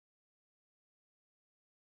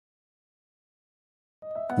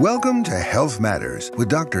Welcome to Health Matters with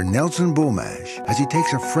Dr. Nelson Bulmash as he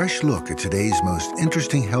takes a fresh look at today's most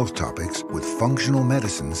interesting health topics with functional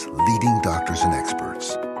medicine's leading doctors and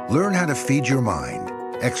experts. Learn how to feed your mind,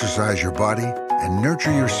 exercise your body, and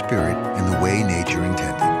nurture your spirit in the way nature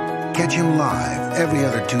intended. Catch him live every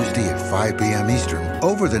other Tuesday at 5 p.m. Eastern.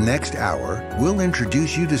 Over the next hour, we'll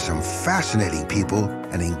introduce you to some fascinating people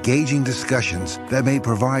and engaging discussions that may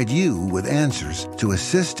provide you with answers to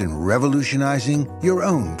assist in revolutionizing your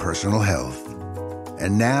own personal health.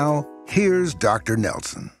 And now, here's Dr.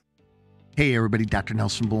 Nelson. Hey everybody, Dr.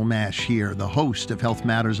 Nelson Bulmash here, the host of Health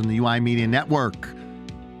Matters on the UI Media Network.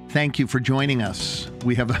 Thank you for joining us.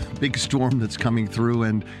 We have a big storm that's coming through,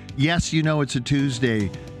 and yes, you know it's a Tuesday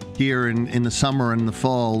here in the summer and the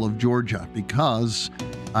fall of Georgia because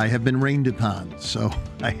I have been rained upon. So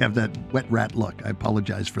I have that wet rat look. I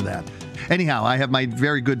apologize for that. Anyhow, I have my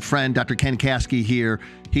very good friend, Dr. Ken Kaskie here.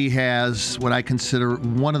 He has what I consider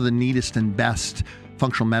one of the neatest and best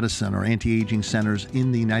functional medicine or anti-aging centers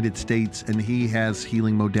in the United States. And he has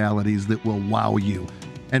healing modalities that will wow you.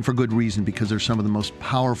 And for good reason, because they're some of the most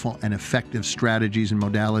powerful and effective strategies and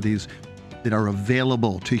modalities that are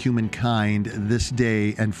available to humankind this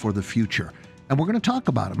day and for the future. And we're going to talk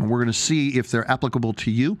about them, and we're going to see if they're applicable to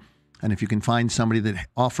you and if you can find somebody that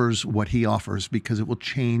offers what he offers, because it will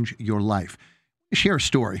change your life. Share a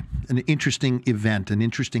story, an interesting event, an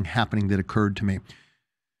interesting happening that occurred to me.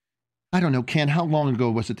 I don't know, Ken, how long ago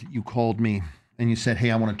was it that you called me and you said, hey,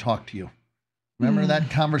 I want to talk to you? Remember that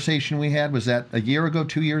conversation we had? Was that a year ago,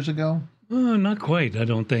 2 years ago? Not quite, I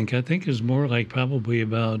don't think. I think it was more like probably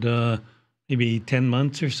about maybe 10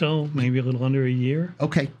 months or so, maybe a little under a year.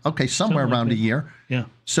 Okay, somewhere around like a year. Yeah.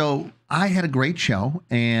 So I had a great show,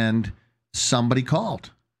 and somebody called,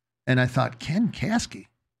 and I thought, Ken Kaskie,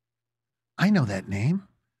 I know that name.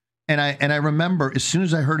 And I remember as soon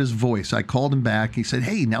as I heard his voice, I called him back. He said,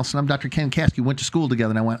 hey, Nelson, I'm Dr. Ken Kaskie. We went to school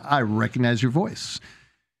together. And I went, I recognize your voice.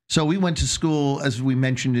 So we went to school, as we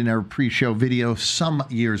mentioned in our pre-show video some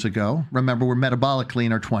years ago. Remember, we're metabolically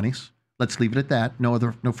in our 20s. Let's leave it at that. No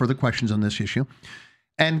further questions on this issue.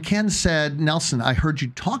 And Ken said, Nelson, I heard you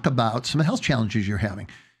talk about some health challenges you're having.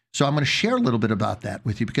 So I'm going to share a little bit about that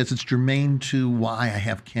with you because it's germane to why I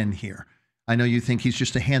have Ken here. I know you think he's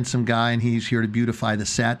just a handsome guy and he's here to beautify the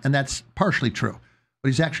set, and that's partially true. But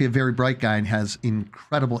he's actually a very bright guy and has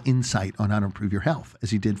incredible insight on how to improve your health,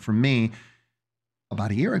 as he did for me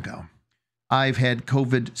about a year ago. I've had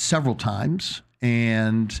COVID several times,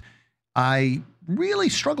 and I really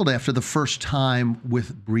struggled after the first time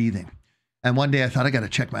with breathing. And one day I thought I got to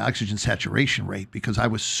check my oxygen saturation rate because I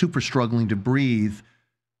was super struggling to breathe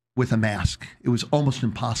with a mask. It was almost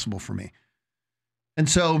impossible for me. And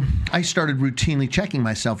so I started routinely checking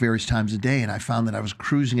myself various times a day, and I found that I was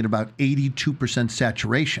cruising at about 82%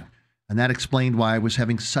 saturation. And that explained why I was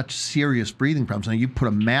having such serious breathing problems. Now, you put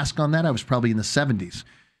a mask on that, I was probably in the 70s.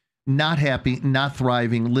 Not happy, not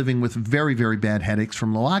thriving, living with very, very bad headaches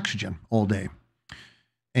from low oxygen all day.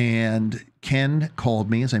 And Ken called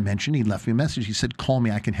me, as I mentioned. He left me a message. He said, call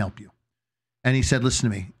me, I can help you. And he said, listen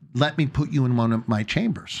to me, let me put you in one of my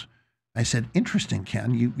chambers. I said, interesting,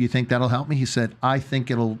 Ken. You think that'll help me? He said, I think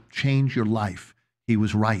it'll change your life. He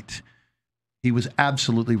was right. He was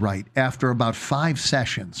absolutely right. After about 5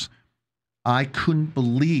 sessions, I couldn't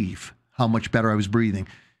believe how much better I was breathing.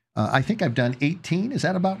 I think I've done 18. Is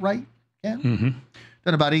that about right, Ken? Mm-hmm.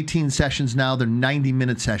 Done about 18 sessions now. They're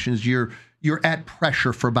 90-minute sessions. You're at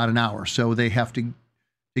pressure for about an hour. So they have to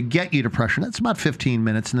get you to pressure. That's about 15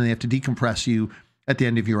 minutes. And then they have to decompress you at the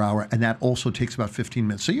end of your hour. And that also takes about 15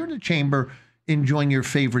 minutes. So you're in a chamber enjoying your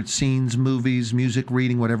favorite scenes, movies, music,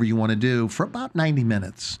 reading, whatever you want to do for about 90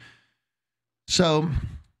 minutes. So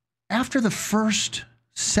after the first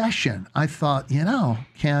session, I thought,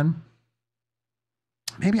 Ken,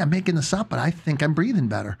 maybe I'm making this up, but I think I'm breathing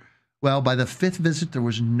better. Well, by the 5th visit, there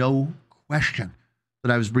was no question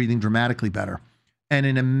that I was breathing dramatically better. And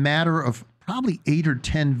in a matter of probably 8 or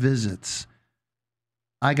 10 visits,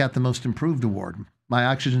 I got the most improved award. My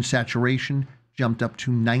oxygen saturation jumped up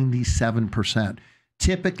to 97%.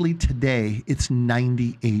 Typically today, it's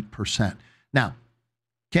 98%. Now,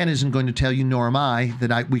 Ken isn't going to tell you, nor am I,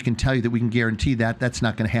 that we can tell you that we can guarantee that. That's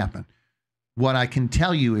not going to happen. What I can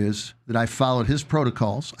tell you is that I followed his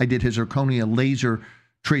protocols. I did his zirconia laser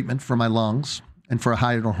treatment for my lungs and for a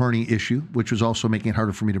hiatal hernia issue, which was also making it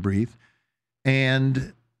harder for me to breathe.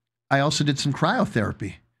 And I also did some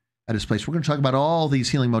cryotherapy at his place. We're going to talk about all these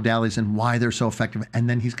healing modalities and why they're so effective. And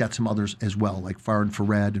then he's got some others as well, like far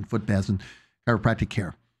infrared and foot baths and chiropractic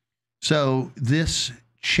care. So this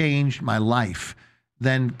changed my life.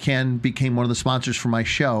 then Ken became one of the sponsors for my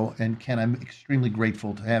show. And Ken, I'm extremely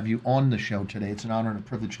grateful to have you on the show today. It's an honor and a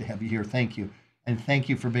privilege to have you here. Thank you. And thank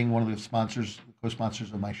you for being one of the sponsors,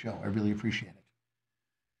 co-sponsors of my show. I really appreciate it.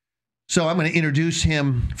 So I'm going to introduce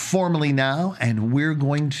him formally now, and we're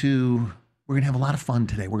going to have a lot of fun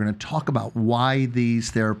today. We're going to talk about why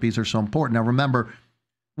these therapies are so important. Now, remember,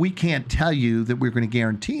 we can't tell you that we're going to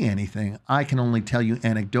guarantee anything. I can only tell you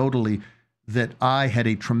anecdotally that I had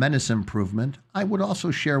a tremendous improvement. I would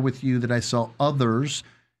also share with you that I saw others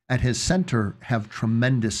at his center have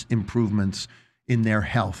tremendous improvements in their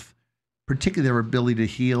health, particularly their ability to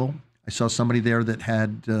heal. I saw somebody there that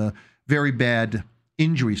had very bad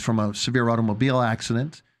injuries from a severe automobile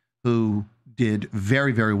accident who did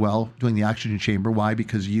very, very well doing the oxygen chamber. Why?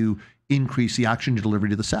 Because you increase the oxygen delivery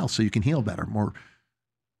to the cells so you can heal better, more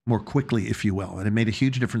quickly, if you will. And it made a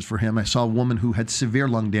huge difference for him. I saw a woman who had severe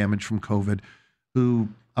lung damage from COVID who,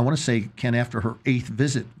 I want to say, Ken, after her 8th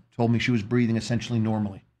visit, told me she was breathing essentially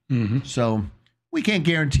normally. Mm-hmm. So we can't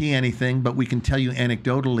guarantee anything, but we can tell you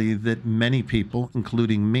anecdotally that many people,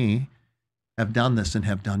 including me, have done this and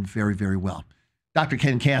have done very, very well. Dr.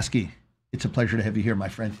 Ken Kaskie, it's a pleasure to have you here, my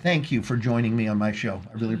friend. Thank you for joining me on my show.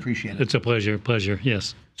 I really appreciate it. It's a pleasure,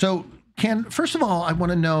 yes. So, Ken, first of all, I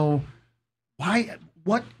want to know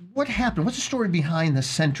what happened? What's the story behind the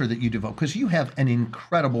center that you devote? Because you have an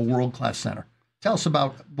incredible world-class center. Tell us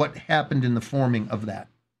about what happened in the forming of that.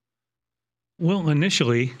 Well,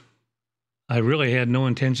 initially, I really had no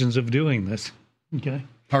intentions of doing this. Okay.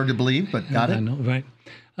 Hard to believe, but got it. I know, right?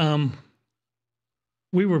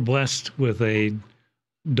 We were blessed with a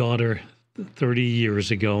daughter 30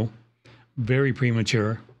 years ago, very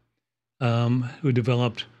premature, who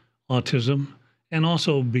developed autism, and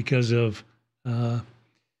also because of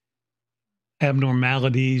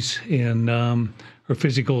abnormalities in her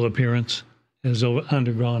physical appearance, has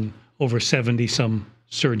undergone over 70-some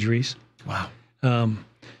surgeries. Wow.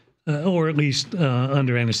 Or at least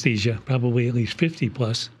under anesthesia, probably at least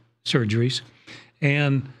 50-plus surgeries.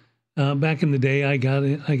 And back in the day, I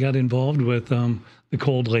got involved with the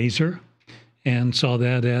cold laser and saw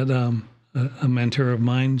that at a mentor of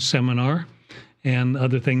mine seminar and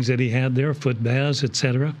other things that he had there, foot baths,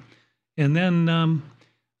 etc. And then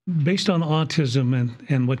based on autism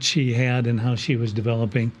and what she had and how she was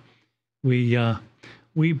developing, we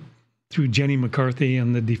through Jenny McCarthy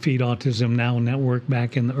and the Defeat Autism Now network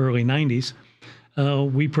back in the early 90s,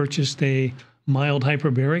 we purchased a mild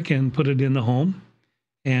hyperbaric and put it in the home.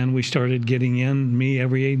 And we started getting in, me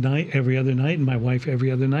every other night, and my wife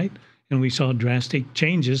every other night. And we saw drastic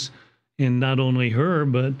changes in not only her,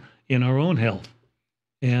 but in our own health.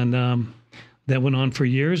 And that went on for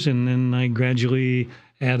years. And then I gradually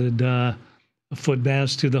added foot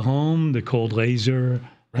baths to the home, the cold laser.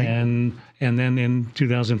 Right. And then in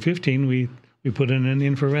 2015, we put in an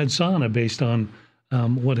infrared sauna based on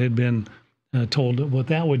what had been told what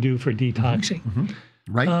that would do for detoxing. Mm-hmm.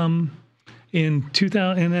 Mm-hmm. Right. In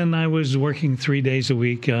 2000, and then I was working 3 days a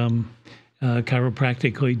week,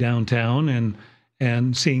 chiropractically downtown,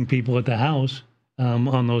 and seeing people at the house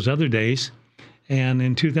on those other days. And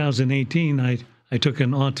in 2018, I took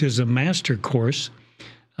an autism master course,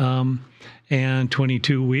 and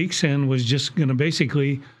 22 weeks, and was just going to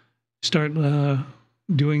basically start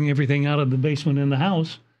doing everything out of the basement in the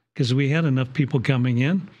house because we had enough people coming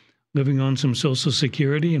in, living on some Social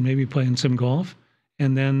Security and maybe playing some golf,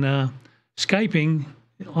 and then Skyping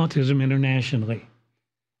autism internationally.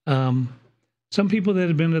 Some people that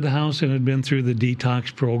had been to the house and had been through the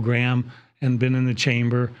detox program and been in the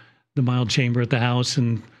chamber, the mild chamber at the house,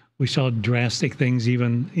 and we saw drastic things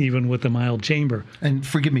even with the mild chamber. And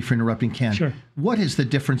forgive me for interrupting, Ken. Sure. What is the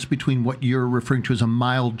difference between what you're referring to as a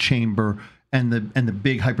mild chamber and the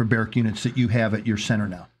big hyperbaric units that you have at your center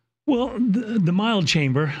now? Well, the mild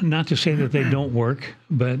chamber, not to say that they don't work,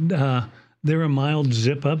 but they're a mild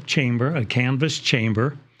zip-up chamber, a canvas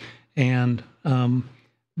chamber, and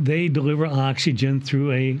they deliver oxygen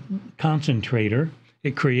through a concentrator.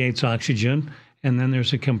 It creates oxygen, and then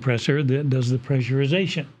there's a compressor that does the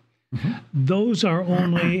pressurization. Mm-hmm. Those are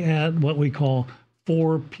only at what we call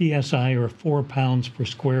 4 psi, or 4 pounds per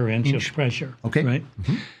square inch of pressure. Okay. Right?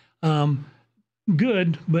 Mm-hmm.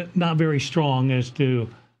 Good, but not very strong as to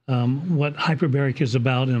what hyperbaric is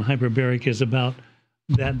about, and hyperbaric is about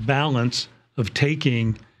that balance of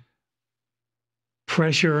taking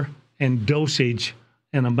pressure and dosage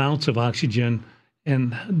and amounts of oxygen,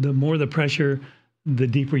 and the more the pressure, the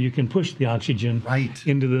deeper you can push the oxygen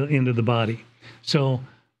into the body. So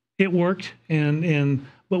it worked,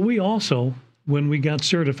 but we also, when we got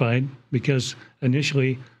certified, because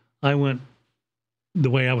initially I went the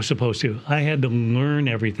way I was supposed to. I had to learn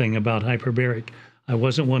everything about hyperbaric. I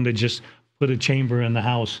wasn't one to just put a chamber in the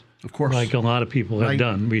house, of course, like a lot of people have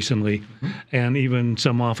done recently, and even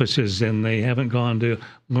some offices, and they haven't gone to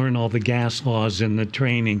learn all the gas laws and the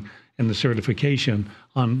training and the certification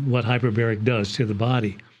on what hyperbaric does to the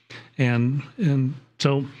body. And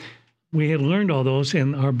so we had learned all those,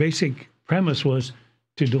 and our basic premise was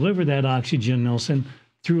to deliver that oxygen, Nelson,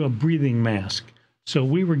 through a breathing mask. So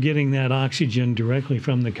we were getting that oxygen directly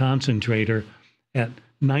from the concentrator at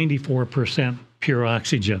 94% pure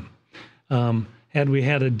oxygen. Had we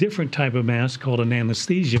had a different type of mask called an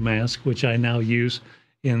anesthesia mask, which I now use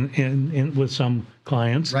in with some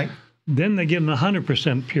clients, then they give them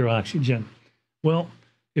 100% pure oxygen. Well,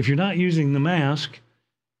 if you're not using the mask,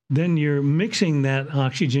 then you're mixing that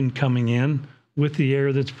oxygen coming in with the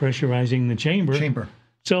air that's pressurizing the chamber.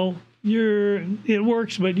 So it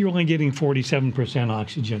works, but you're only getting 47%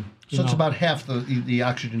 oxygen. So it's about half the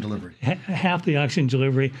oxygen delivery. Half the oxygen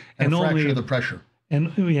delivery, and a fraction of the pressure. And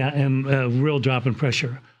a real drop in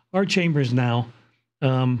pressure. Our chambers now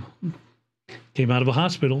came out of a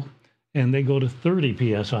hospital, and they go to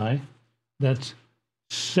 30 psi. That's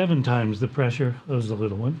 7 times the pressure as the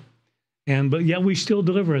little one. But yet we still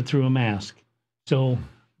deliver it through a mask. So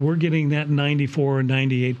we're getting that 94 or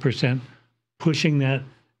 98%, pushing that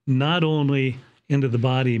not only into the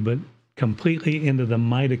body, but completely into the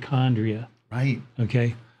mitochondria.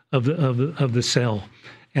 Okay, of the cell.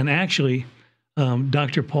 And actually,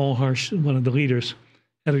 Dr. Paul Harsh, one of the leaders,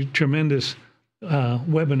 had a tremendous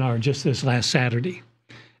webinar just this last Saturday.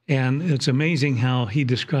 And it's amazing how he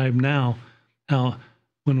described now how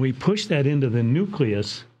when we push that into the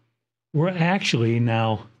nucleus, we're actually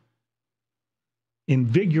now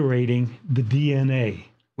invigorating the DNA.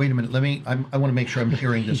 Wait a minute. I want to make sure I'm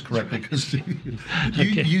hearing this correctly, because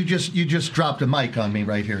you just dropped a mic on me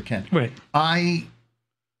right here, Ken. Right.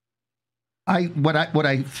 What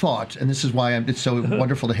I thought, and this is why it's so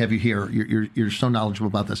wonderful to have you here. You're so knowledgeable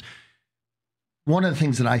about this. One of the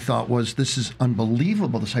things that I thought was, this is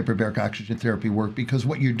unbelievable, this hyperbaric oxygen therapy work, because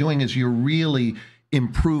what you're doing is you're really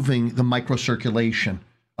improving the microcirculation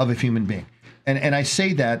of a human being. And I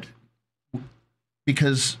say that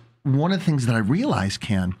because one of the things that I realize,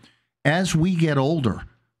 Ken, as we get older,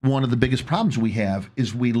 one of the biggest problems we have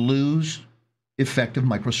is we lose effective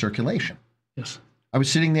microcirculation. Yes. I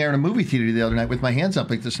was sitting there in a movie theater the other night with my hands up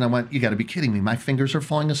like this, and I went, you got to be kidding me. My fingers are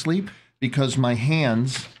falling asleep because my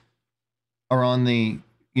hands are on the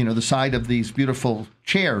side of these beautiful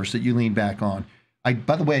chairs that you lean back on.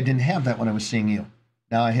 By the way, I didn't have that when I was seeing you.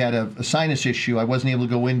 Now, I had a sinus issue. I wasn't able to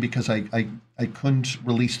go in because I couldn't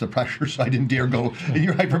release the pressure, so I didn't dare go in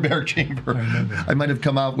your hyperbaric chamber. I might have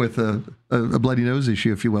come out with a bloody nose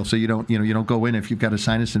issue, if you will. So you don't go in if you've got a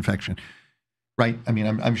sinus infection, right? I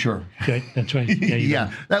mean, I'm sure. Okay, that's right.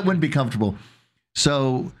 Yeah, that wouldn't be comfortable.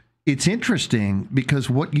 So it's interesting because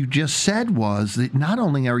what you just said was that not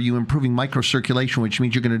only are you improving microcirculation, which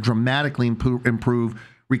means you're going to dramatically improve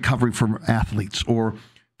recovery for athletes or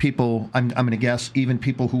people, I'm going to guess, even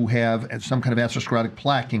people who have some kind of atherosclerotic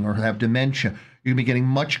plaquing or have dementia, you're going to be getting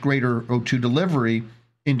much greater O2 delivery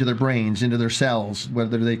into their brains, into their cells,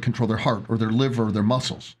 whether they control their heart or their liver or their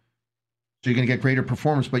muscles. So you're going to get greater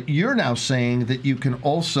performance. But you're now saying that you can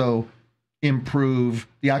also improve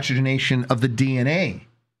the oxygenation of the DNA.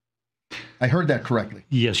 I heard that correctly.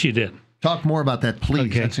 Yes, you did. Talk more about that, please.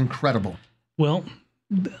 Okay. That's incredible. Well,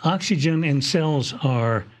 oxygen and cells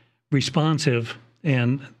are responsive,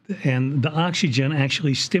 and the oxygen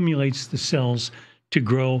actually stimulates the cells to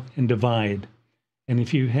grow and divide. And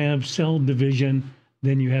if you have cell division,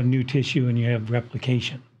 then you have new tissue and you have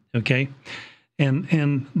replication, okay?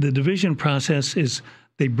 And the division process is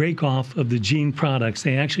they break off of the gene products.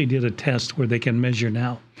 They actually did a test where they can measure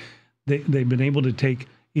now. They've been able to take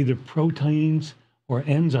either proteins or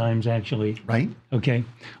enzymes, actually. Right. Okay,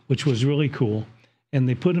 which was really cool. And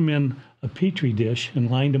they put them in a Petri dish and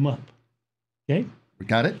lined them up. Okay? We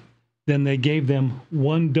got it. Then they gave them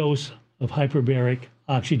 1 dose of hyperbaric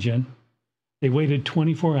oxygen. They waited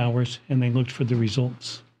 24 hours and they looked for the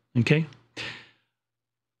results. Okay?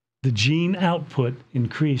 The gene output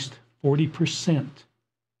increased 40%,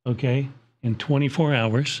 okay, in 24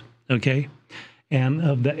 hours, okay? And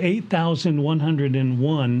of the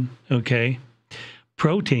 8,101, okay,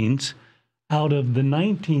 proteins, out of the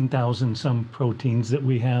 19,000 some proteins that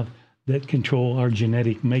we have that control our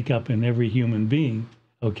genetic makeup in every human being,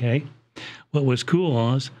 okay, what was cool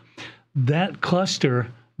was that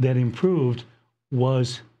cluster that improved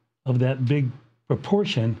was, of that big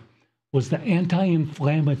proportion, was the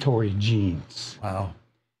anti-inflammatory genes. Wow.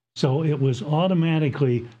 So it was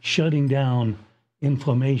automatically shutting down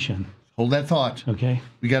inflammation. Hold that thought. Okay.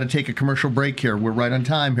 We got to take a commercial break here. We're right on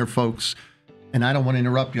time here, folks. And I don't want to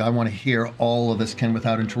interrupt you. I want to hear all of this, Ken,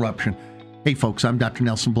 without interruption. Hey, folks, I'm Dr.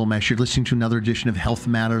 Nelson Bulmash. You're listening to another edition of Health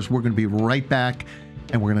Matters. We're going to be right back,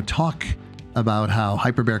 and we're going to talk about how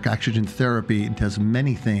hyperbaric oxygen therapy does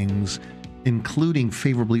many things, including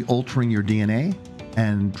favorably altering your DNA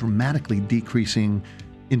and dramatically decreasing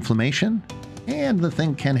inflammation. And the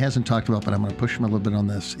thing Ken hasn't talked about, but I'm going to push him a little bit on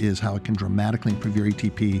this, is how it can dramatically improve your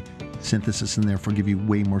ATP synthesis and therefore give you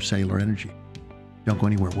way more cellular energy. Don't go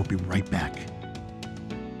anywhere. We'll be right back.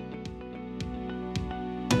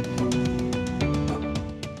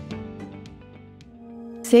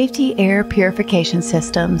 Safety Air Purification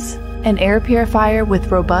Systems, an air purifier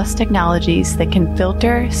with robust technologies that can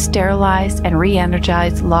filter, sterilize, and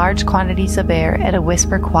re-energize large quantities of air at a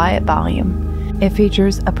whisper quiet volume. It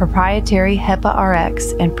features a proprietary HEPA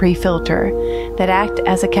RX and pre-filter that act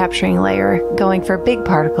as a capturing layer, going for big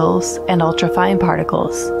particles and ultrafine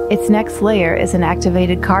particles. Its next layer is an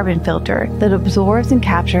activated carbon filter that absorbs and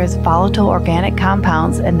captures volatile organic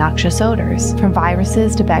compounds and noxious odors. From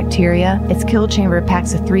viruses to bacteria, its kill chamber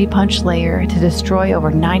packs a 3-punch layer to destroy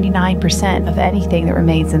over 99% of anything that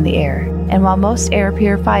remains in the air. And while most air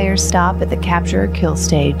purifiers stop at the capture or kill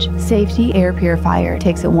stage, Safety Air Purifier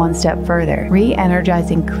takes it one step further,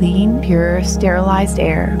 re-energizing clean, pure, sterilized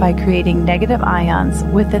air by creating negative ions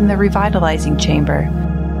within the revitalizing chamber.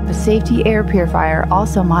 The Safety Air Purifier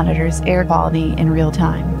also monitors air quality in real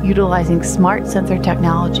time, utilizing smart sensor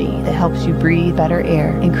technology that helps you breathe better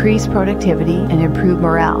air, increase productivity, and improve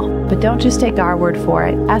morale. But don't just take our word for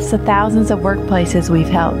it. Ask the thousands of workplaces we've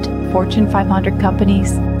helped, Fortune 500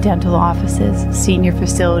 companies, dental offices, senior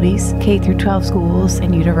facilities, K-12 schools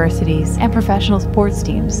and universities, and professional sports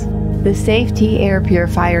teams. The Safety Air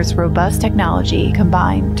Purifier's robust technology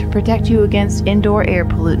combined to protect you against indoor air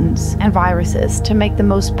pollutants and viruses to make the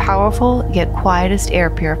most powerful yet quietest air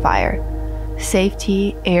purifier.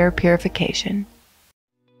 Safety Air Purification.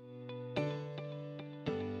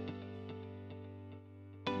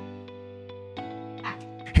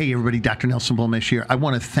 Hey, everybody, Dr. Nelson Bulmash here. I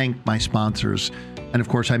want to thank my sponsors. And of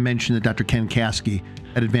course, I mentioned that Dr. Ken Kaskie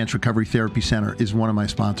at Advanced Recovery Therapy Center is one of my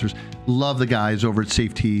sponsors. Love the guys over at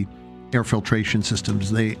Safety Air Filtration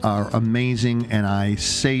Systems. They are amazing. And I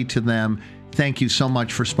say to them, thank you so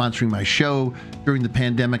much for sponsoring my show during the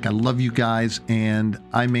pandemic. I love you guys. And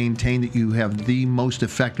I maintain that you have the most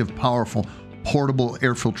effective, powerful, portable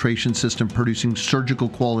air filtration system producing surgical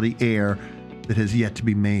quality air that has yet to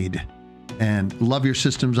be made. And love your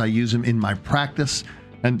systems. I use them in my practice.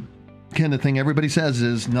 And Ken, the thing everybody says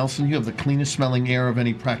is, Nelson, you have the cleanest smelling air of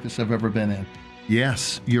any practice I've ever been in.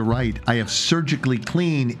 Yes, you're right. I have surgically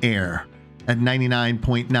clean air at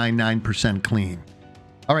 99.99% clean.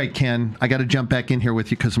 All right, Ken, I got to jump back in here with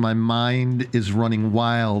you because my mind is running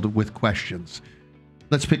wild with questions.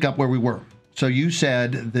 Let's pick up where we were. So you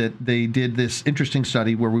said that they did this interesting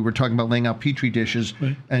study where we were talking about laying out Petri dishes,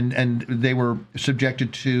 right, and they were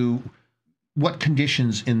subjected to what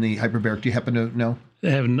conditions in the hyperbaric? Do you happen to know?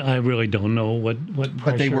 I really don't know what.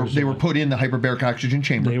 But they were put in the hyperbaric oxygen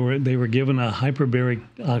chamber. They were given a hyperbaric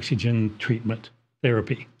oxygen treatment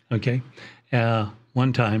therapy. Okay,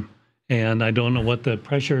 one time, and I don't know what the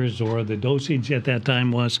pressures or the dosage at that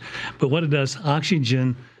time was, but what it does,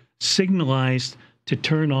 oxygen signalized to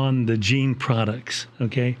turn on the gene products.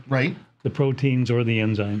 Okay, right, the proteins or the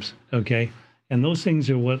enzymes. Okay, and those things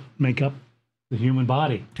are what make up the human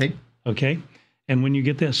body. Okay. Okay, and when you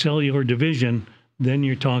get that cellular division, then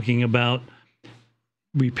you're talking about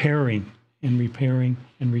repairing and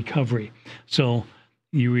recovery. So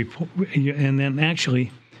and then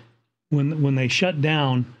actually, when they shut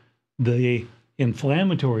down the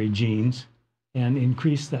inflammatory genes and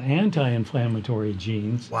increase the anti-inflammatory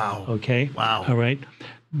genes. Wow. Okay. Wow. All right.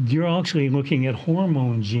 You're actually looking at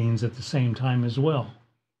hormone genes at the same time as well.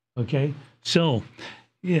 Okay. So,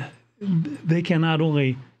 yeah, they can not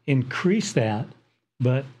only increase that,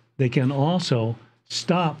 but they can also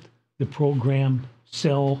stop the programmed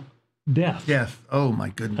cell death. Death. Oh my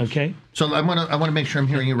goodness. Okay. So I want to make sure I'm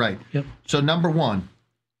hearing you right. Yep. So number one,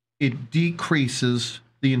 it decreases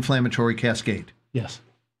the inflammatory cascade. Yes.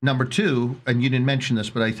 Number two, and you didn't mention this,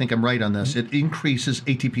 but I think I'm right on this, it increases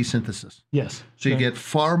ATP synthesis. Yes. So you get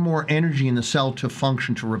far more energy in the cell to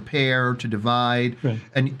function, to repair, to divide. Right.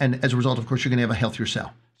 And as a result, of course, you're going to have a healthier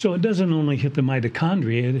cell. So it doesn't only hit the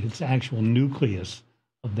mitochondria, it hits the actual nucleus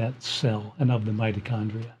of that cell and of the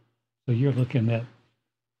mitochondria. So you're looking at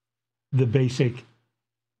the basic,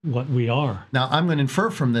 what we are. Now, I'm going to infer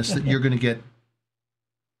from this that you're going to get,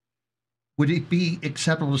 would it be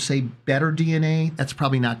acceptable to say better DNA? That's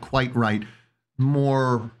probably not quite right.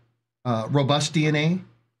 More robust DNA?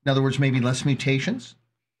 In other words, maybe less mutations?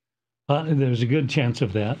 There's a good chance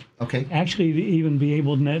of that. Okay. Actually, to even be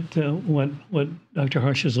able to what Dr.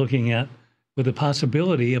 Harsh is looking at, with the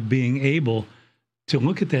possibility of being able to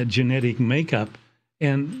look at that genetic makeup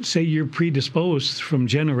and say you're predisposed from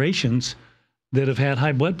generations that have had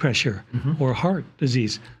high blood pressure or heart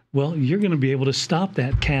disease. Well, you're going to be able to stop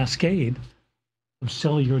that cascade of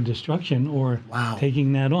cellular destruction or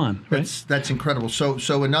taking that on. Right? That's incredible.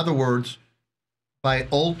 So in other words, by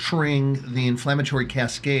altering the inflammatory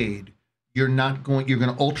cascade, you're going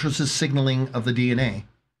to alter the signaling of the DNA.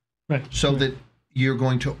 Right. So that you're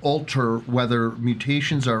going to alter whether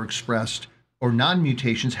mutations are expressed or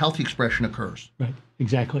non-mutations, healthy expression occurs. Right,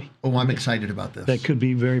 exactly. Oh, I'm excited about this. That could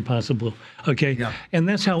be very possible. Okay, Yeah. And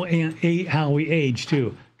that's how we age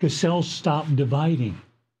too, because cells stop dividing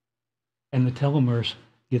and the telomeres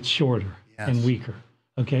get shorter and weaker.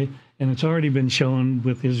 Okay, and it's already been shown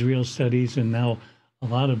with Israel studies, and now a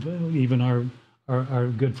lot of even our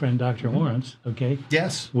good friend Dr. Lawrence. Okay.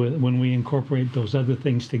 Yes. When we incorporate those other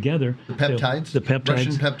things together, The peptides,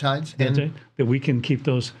 Russian peptides, and that we can keep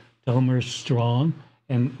those telomeres strong,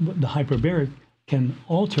 and the hyperbaric can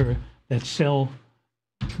alter that cell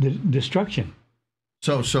destruction.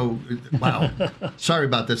 So wow. Sorry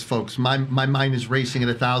about this, folks. My mind is racing at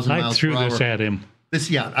 1,000 miles per hour. I threw this at him.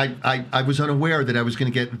 I was unaware that I was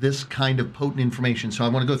going to get this kind of potent information, so I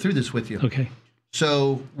want to go through this with you. Okay.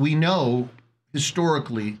 So we know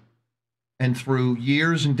historically and through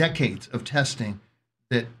years and decades of testing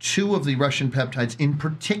that two of the Russian peptides in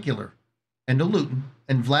particular, endolutin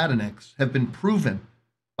and Vladinix, have been proven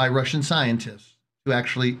by Russian scientists to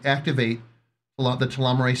actually activate the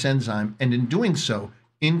telomerase enzyme, and in doing so,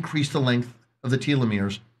 increase the length of the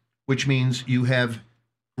telomeres, which means you have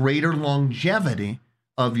greater longevity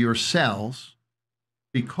of your cells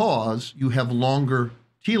because you have longer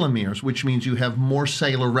telomeres, which means you have more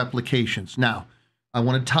cellular replications. Now, I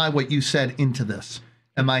want to tie what you said into this.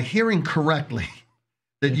 Am I hearing correctly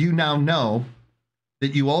that you now know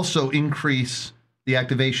that you also increase the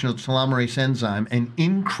activation of the telomerase enzyme and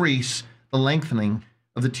increase the lengthening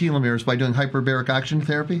of the telomeres by doing hyperbaric oxygen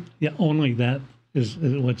therapy? Yeah, only that is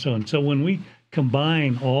what's on. So when we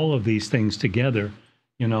combine all of these things together,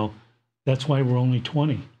 that's why we're only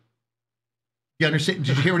 20. You understand?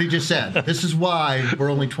 Did you hear what he just said? This is why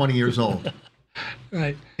we're only 20 years old.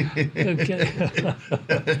 Right. Okay.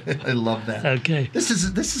 I love that. Okay. This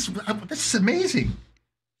is amazing.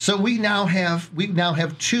 So we now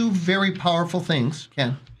have two very powerful things,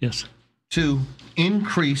 Ken. Yes. To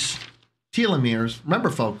increase telomeres. Remember,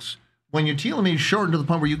 folks, when your telomeres shorten to the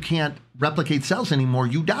point where you can't replicate cells anymore,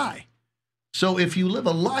 you die. So if you live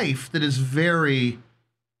a life that is very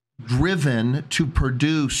driven to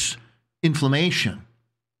produce inflammation,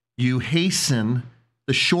 you hasten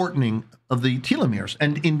the shortening of the telomeres.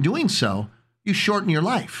 And in doing so, you shorten your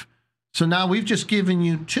life. So now we've just given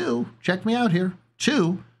you check me out here,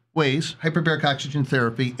 two ways, hyperbaric oxygen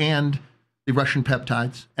therapy and the Russian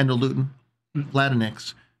peptides, endolutin,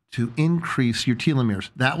 Vladinix, to increase your telomeres.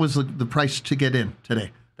 That was the price to get in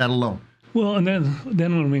today, that alone. Well, and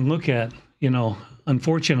then when we look at,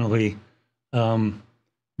 unfortunately, the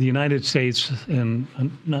United States, and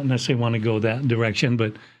not necessarily want to go that direction,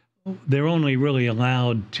 but they're only really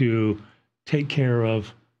allowed to take care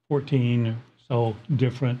of 14 or so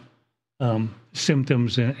different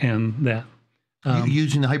symptoms and that.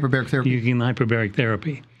 Using the hyperbaric therapy? Using the hyperbaric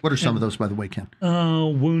therapy. What are some of those, by the way, Ken?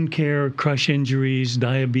 Wound care, crush injuries,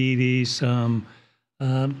 diabetes.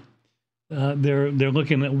 They're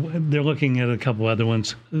looking at a couple other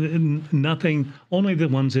ones. Nothing, only the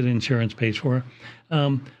ones that insurance pays for.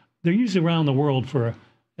 They're used around the world for,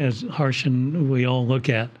 as Harsh and we all look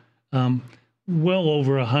at, well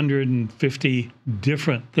over 150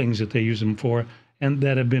 different things that they use them for, and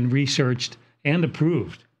that have been researched and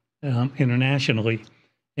approved internationally.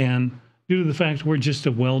 And due to the fact we're just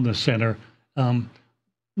a wellness center,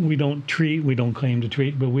 we don't claim to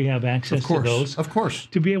treat, but we have access to those. Of course.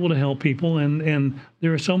 To be able to help people. And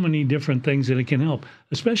there are so many different things that it can help,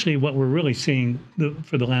 especially what we're really seeing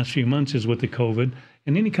for the last few months is with the COVID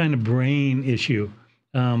and any kind of brain issue.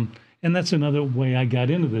 And that's another way I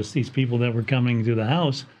got into this. These people that were coming to the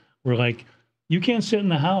house were like, you can't sit in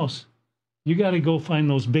the house. You got to go find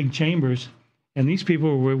those big chambers. And these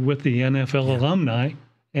people were with the NFL alumni,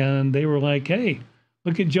 and they were like, hey,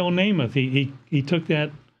 look at Joe Namath. He took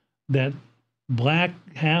that black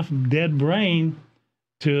half dead brain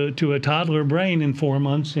to a toddler brain in 4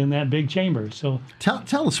 months in that big chamber. So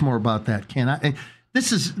tell us more about that, Ken.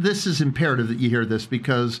 This is imperative that you hear this,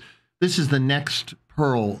 because this is the next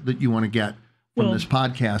pearl that you want to get from this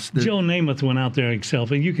podcast. Joe Namath went out there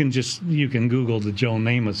himself, and you can Google the Joe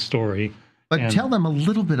Namath story, But tell them a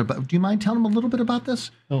little bit about, do you mind telling them a little bit about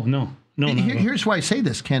this? Oh, no. Here's why I say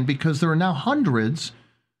this, Ken, because there are now hundreds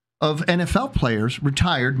of NFL players,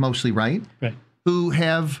 retired mostly, right? Right. Who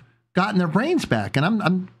have gotten their brains back.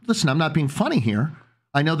 And listen, I'm not being funny here.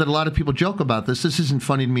 I know that a lot of people joke about this. This isn't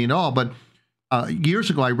funny to me at all. But years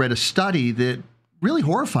ago, I read a study that really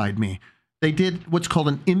horrified me. They did what's called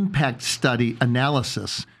an impact study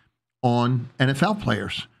analysis on NFL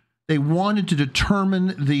players. They wanted to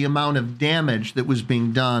determine the amount of damage that was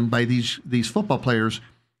being done by these football players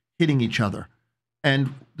hitting each other.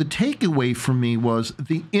 And the takeaway for me was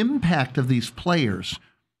the impact of these players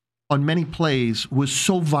on many plays was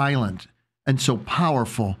so violent and so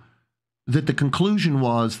powerful that the conclusion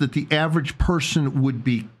was that the average person would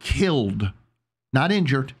be killed, not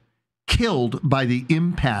injured, killed by the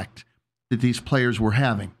impact that these players were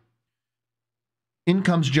having. In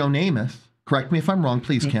comes Joe Namath. Correct me if I'm wrong,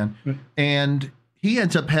 please, Ken. Right. And he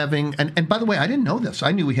ends up having, and by the way, I didn't know this.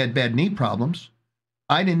 I knew he had bad knee problems.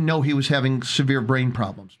 I didn't know he was having severe brain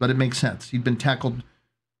problems, but it makes sense. He'd been tackled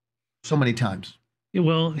so many times. Yeah,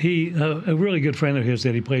 well, a really good friend of his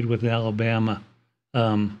that he played with in Alabama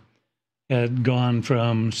had gone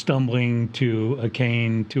from stumbling to a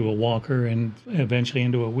cane to a walker and eventually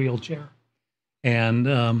into a wheelchair.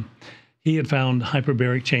 And he had found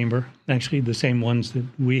hyperbaric chamber, actually the same ones that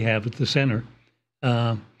we have at the center,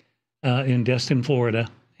 in Destin, Florida,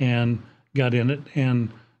 and got in it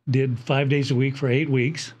and did 5 days a week for 8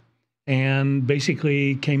 weeks, and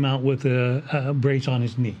basically came out with a brace on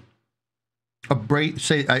his knee. A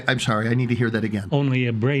brace? I'm sorry, I need to hear that again. Only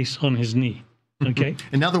a brace on his knee. Okay.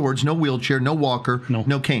 In other words, no wheelchair, no walker,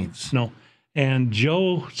 no canes. No. And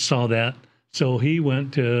Joe saw that, so he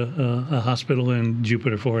went to a hospital in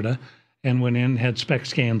Jupiter, Florida, and went in, had SPECT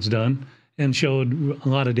scans done, and showed a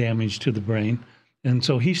lot of damage to the brain. And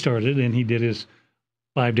so he started, and he did his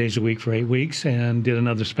 5 days a week for 8 weeks, and did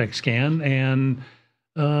another SPECT scan. And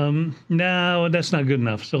no, that's not good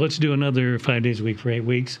enough. So let's do another 5 days a week for 8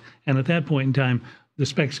 weeks. And at that point in time, the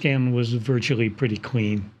SPECT scan was virtually pretty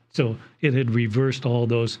clean. So it had reversed all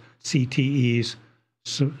those CTEs,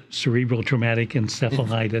 cerebral traumatic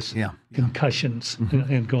encephalitis, concussions,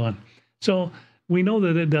 and gone. So we know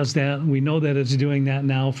that it does that. We know that it's doing that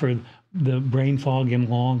now for the brain fog in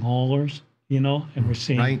long haulers, and we're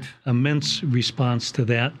seeing immense response to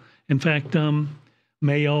that. In fact,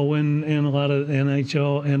 Mayo and a lot of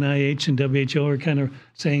NIH and WHO are kind of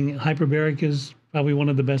saying hyperbaric is probably one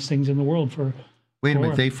of the best things in the world for. Wait a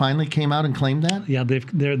minute, they finally came out and claimed that? Yeah,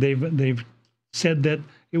 they've said that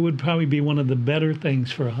it would probably be one of the better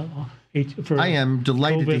things for I am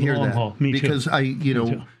delighted COVID to hear that. haul. Me because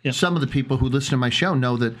too. Some of the people who listen to my show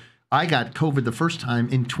know that I got COVID the first time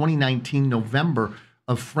in 2019 November.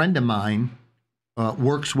 A friend of mine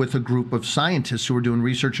works with a group of scientists who were doing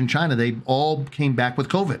research in China. They all came back with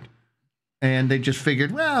COVID, and they just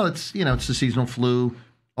figured, well, it's the seasonal flu.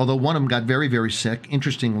 Although one of them got very, very sick.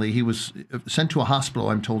 Interestingly, he was sent to a hospital,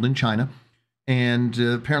 I'm told, in China. And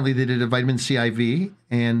apparently they did a vitamin C IV,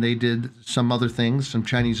 and they did some other things, some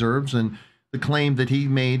Chinese herbs. And the claim that he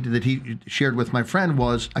made, that he shared with my friend,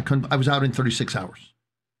 was I was out in 36 hours.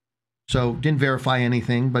 So didn't verify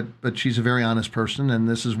anything, but she's a very honest person, and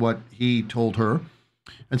this is what he told her.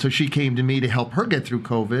 And so she came to me to help her get through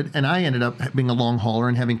COVID, and I ended up being a long hauler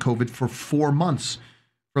and having COVID for 4 months,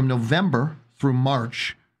 from November through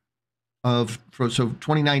March so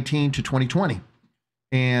 2019 to 2020.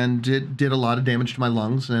 And it did a lot of damage to my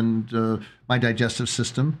lungs and my digestive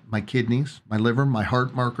system, my kidneys, my liver, my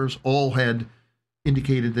heart markers, all had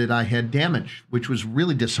indicated that I had damage, which was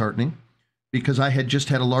really disheartening because I had just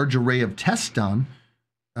had a large array of tests done.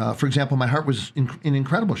 For example, my heart was in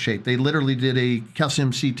incredible shape. They literally did a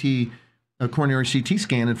calcium CT, a coronary CT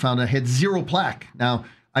scan, and found I had 0 plaque. Now,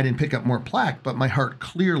 I didn't pick up more plaque, but my heart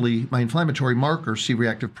clearly, my inflammatory markers,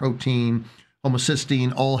 C-reactive protein,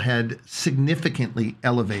 homocysteine, all had significantly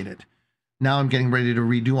elevated. Now I'm getting ready to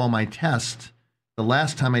redo all my tests. The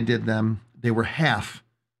last time I did them, they were half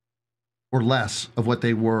or less of what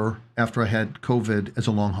they were after I had COVID as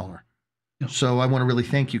a long hauler. Yep. So I want to really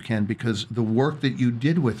thank you, Ken, because the work that you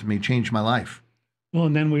did with me changed my life. Well,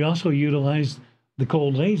 and then we also utilized the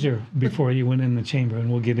cold laser before you went in the chamber,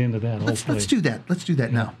 and we'll get into that. Let's do that. Let's do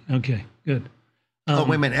that now. Okay, good. Oh,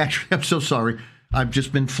 wait a minute. Actually, I'm so sorry. I've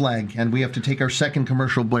just been flagged, and we have to take our second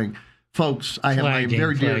commercial break. Folks, I have my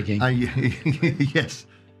very dear... yes.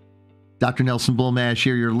 Dr. Nelson Bulmash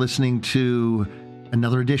here. You're listening to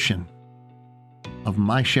another edition of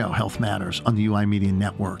my show, Health Matters, on the UI Media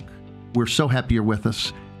Network. We're so happy you're with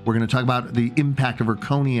us. We're going to talk about the impact of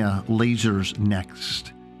Zirconia lasers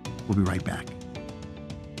next. We'll be right back.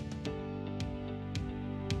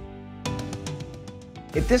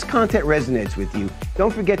 If this content resonates with you,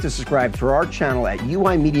 don't forget to subscribe to our channel at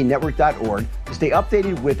uimedianetwork.org to stay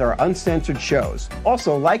updated with our uncensored shows.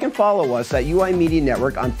 Also, like and follow us at UI Media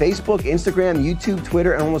Network on Facebook, Instagram, YouTube,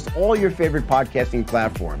 Twitter, and almost all your favorite podcasting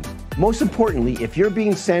platforms. Most importantly, if you're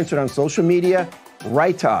being censored on social media,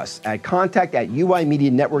 write to us at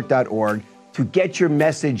contact@uimedianetwork.org to get your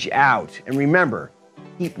message out. And remember,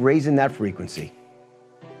 keep raising that frequency.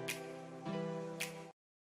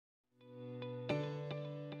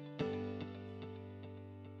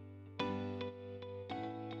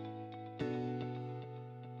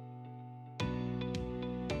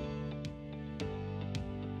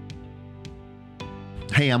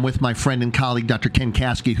 Hey, I'm with my friend and colleague, Dr. Ken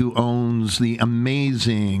Kaskie, who owns the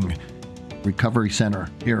amazing recovery center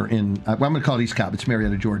here in, I'm going to call it East Cobb. It's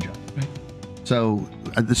Marietta, Georgia. Right. So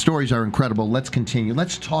the stories are incredible. Let's continue.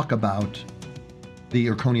 Let's talk about the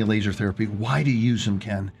zirconia laser therapy. Why do you use them,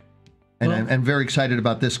 Ken? And well, I'm very excited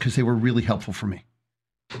about this because they were really helpful for me.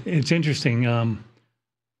 It's interesting.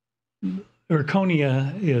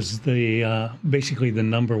 Zirconia is the basically the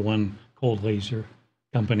 #1 cold laser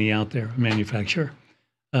company out there, manufacturer.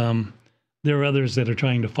 There are others that are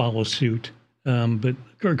trying to follow suit, but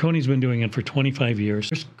Zirconia's been doing it for 25 years.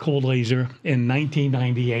 First cold laser in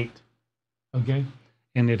 1998, okay?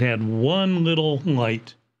 And it had one little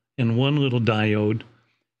light and one little diode,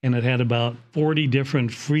 and it had about 40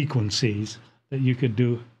 different frequencies that you could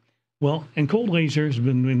do. Well, and cold laser has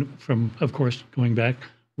been from, of course, going back,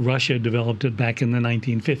 Russia developed it back in the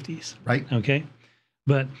 1950s. Right. Okay?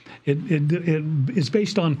 But it is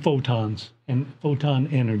based on photons and photon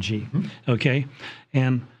energy, okay?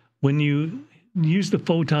 And when you use the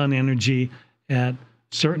photon energy at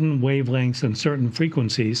certain wavelengths and certain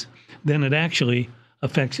frequencies, then it actually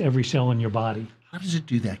affects every cell in your body. How does it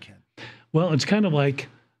do that, Ken? Well, it's kind of like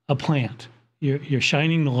a plant. You're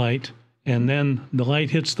shining the light, and then the light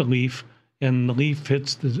hits the leaf, and the leaf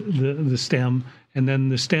hits the stem, and then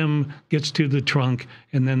the stem gets to the trunk,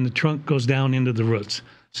 and then the trunk goes down into the roots.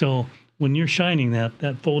 So when you're shining that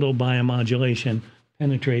photobiomodulation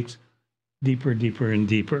penetrates deeper, deeper, and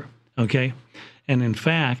deeper, okay? And in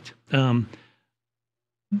fact,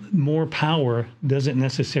 more power doesn't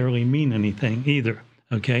necessarily mean anything either,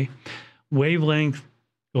 okay? Wavelength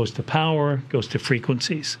goes to power, goes to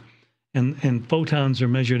frequencies. And photons are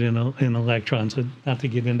measured in electrons, not to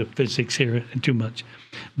get into physics here too much,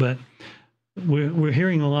 but we're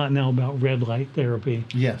hearing a lot now about red light therapy.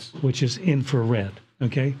 Yes. Which is infrared,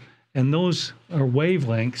 okay? And those are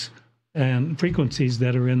wavelengths and frequencies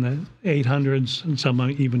that are in the 800s and some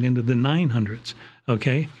even into the 900s,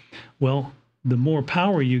 okay? Well, the more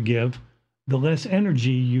power you give, the less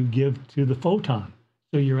energy you give to the photon.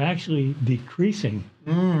 So you're actually decreasing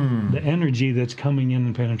the energy that's coming in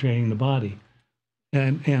and penetrating the body.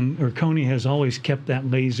 And Zirconia has always kept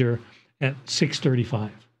that laser at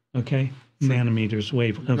 635, okay? Nanometers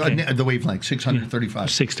wave. Okay. The wavelength, 635.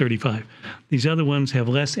 635. These other ones have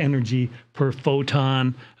less energy per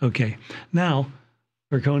photon. Okay. Now,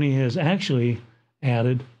 Zirconia has actually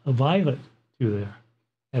added a violet to there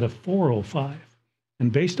at a 405.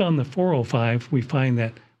 And based on the 405, we find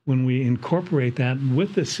that when we incorporate that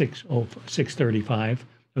with the 635,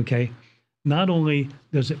 okay, not only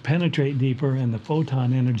does it penetrate deeper and the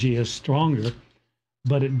photon energy is stronger,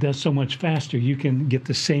 but it does so much faster. You can get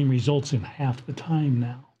the same results in half the time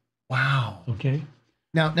now. Wow. Okay.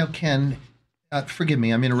 Now, Ken, forgive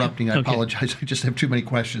me, I'm interrupting. I apologize. I just have too many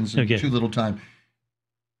questions and too little time.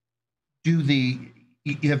 You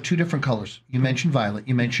have two different colors. You mentioned violet.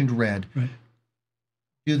 You mentioned red. Right.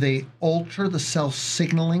 Do they alter the cell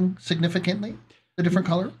signaling significantly, the different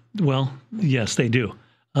color? Well, yes, they do.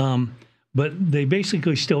 But they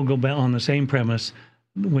basically still go back on the same premise.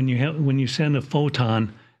 When you send a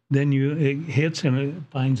photon, then it hits and it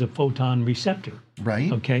finds a photon receptor.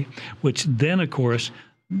 Right. Okay. Which then, of course,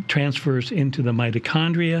 transfers into the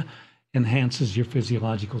mitochondria, enhances your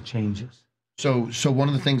physiological changes. So one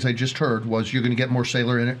of the things I just heard was you're going to get more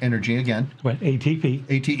cellular energy again. Right. ATP.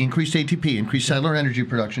 Increased ATP, increased cellular energy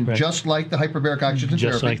production, right. Just like the hyperbaric oxygen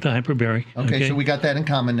therapy. Just like the hyperbaric. Okay, so we got that in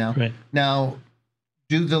common now. Right. Now,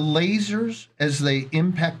 do the lasers, as they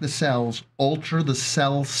impact the cells, alter the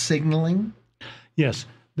cell signaling? Yes,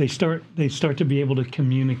 they start to be able to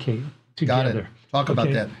communicate together. Got it. Talk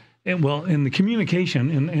about that. And well, in the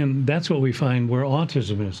communication, and that's what we find where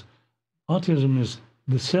autism is. Autism is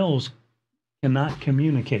the cells cannot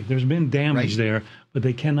communicate. There's been damage there, but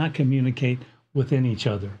they cannot communicate within each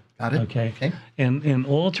other. Got it. Okay. And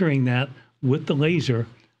altering that with the laser,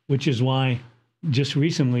 which is why just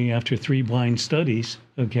recently, after 3 blind studies,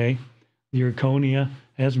 okay, the Zirconia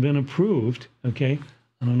has been approved. Okay.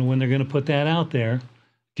 I don't know when they're going to put that out there,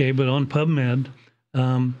 Okay, but on PubMed,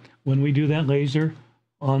 when we do that laser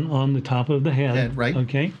on the top of the head, right?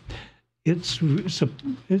 Okay, it's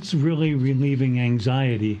really relieving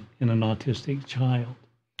anxiety in an autistic child.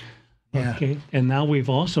 Yeah. Okay, and now we've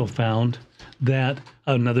also found that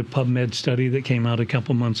another PubMed study that came out a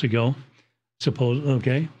couple months ago,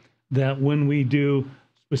 that when we do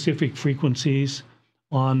specific frequencies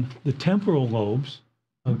on the temporal lobes,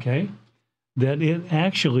 okay, that it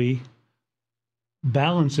actually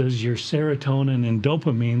balances your serotonin and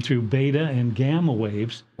dopamine through beta and gamma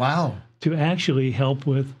waves. Wow. To actually help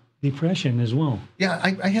with depression as well. Yeah,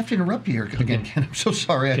 I have to interrupt you here again, Ken. I'm so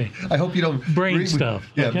sorry. Okay. I hope you don't... Brain stuff.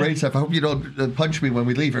 Yeah, okay? brain stuff. I hope you don't punch me when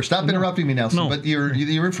we leave here. Stop interrupting me, Nelson. No. But your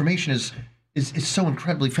information is so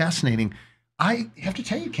incredibly fascinating. I have to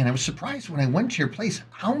tell you, Ken, I was surprised when I went to your place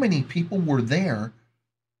how many people were there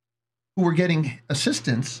who were getting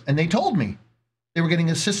assistance, and they told me they were getting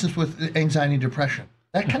assistance with anxiety and depression.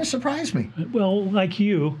 That kind of surprised me. Well, like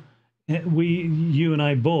you and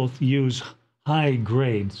I both use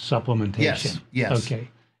high-grade supplementation. Yes. Okay.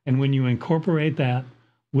 And when you incorporate that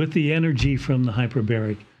with the energy from the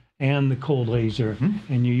hyperbaric and the cold laser,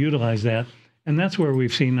 and you utilize that, and that's where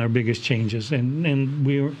we've seen our biggest changes. And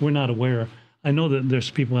we're not aware. I know that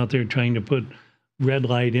there's people out there trying to put red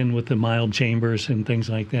light in with the mild chambers and things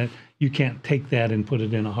like that. You can't take that and put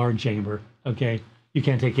it in a hard chamber. Okay. You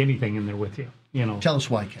can't take anything in there with you. You know. Tell us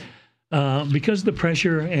why, Ken. Because the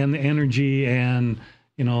pressure and the energy and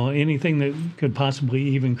anything that could possibly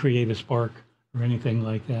even create a spark or anything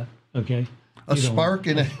like that. Okay. A spark,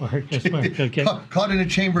 okay. Caught in a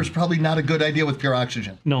chamber is probably not a good idea with pure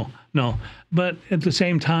oxygen. No. But at the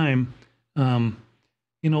same time,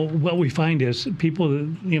 what we find is people,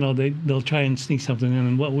 they'll try and sneak something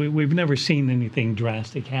in, and we've never seen anything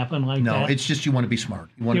drastic happen like that. No, it's just you want to be smart.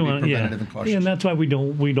 You want to be preventative and cautious. And that's why we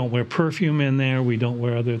don't wear perfume in there. We don't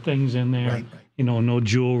wear other things in there. Right. No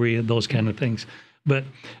jewelry, those kind of things. But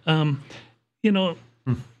when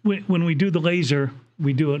we do the laser,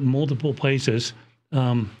 we do it in multiple places,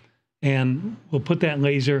 and we'll put that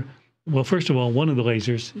laser. Well, first of all, one of the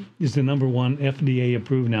lasers is the number one FDA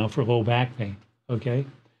approved now for low back pain. Okay.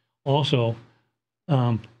 Also,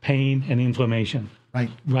 pain and inflammation.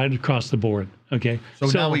 Right across the board. Okay. So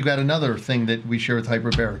now we've got another thing that we share with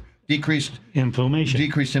hyperbaric. Decreased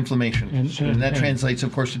inflammation. And that translates,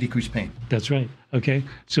 of course, to decreased pain. That's right. Okay.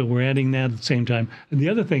 So we're adding that at the same time. And the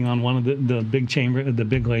other thing on one of the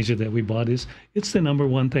big laser that we bought is it's the number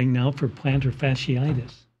one thing now for plantar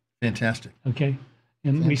fasciitis. Fantastic. Okay.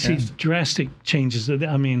 And we see drastic changes.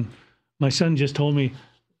 I mean, my son just told me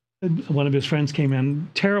one of his friends came in,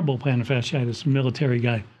 terrible plantar fasciitis, military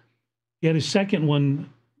guy. He had his second one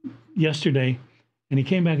yesterday, and he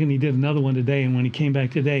came back and he did another one today. And when he came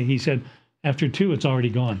back today, he said, after 2, it's already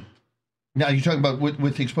gone. Now you're talking about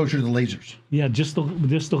with the exposure to the lasers. Yeah, just the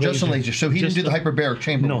laser. Just the laser. So he didn't do the hyperbaric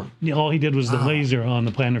chamber work. No, all he did was the laser on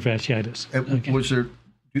the plantar fasciitis. Okay. Was there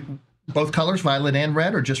both colors, violet and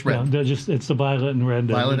red, or just red? No, it's the violet and red.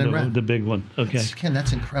 Red. The big one. Okay. Ken,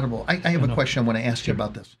 that's incredible. I have a question I want to ask you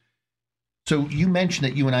about this. So you mentioned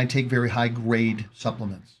that you and I take very high-grade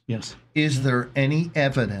supplements. Yes. Is there any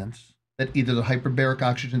evidence that either the hyperbaric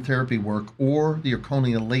oxygen therapy work or the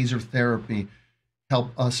Zirconia laser therapy help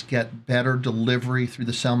us get better delivery through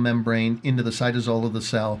the cell membrane into the cytosol of the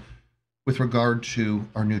cell with regard to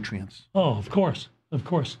our nutrients? Oh, of course.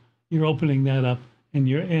 You're opening that up, and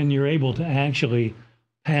you're able to actually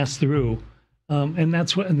pass through, and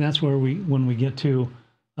that's where when we get to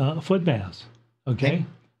foot baths, okay?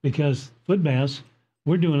 Because foot baths,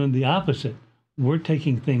 we're doing the opposite. We're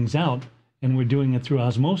taking things out, and we're doing it through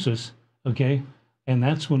osmosis, okay? And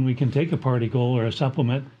that's when we can take a particle or a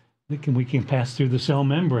supplement that we can pass through the cell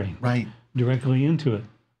membrane, right, directly into it,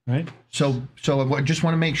 right? So I just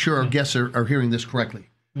want to make sure our guests are hearing this correctly,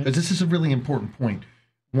 because this is a really important point.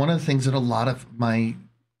 One of the things that a lot of my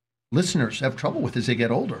listeners have trouble with as they get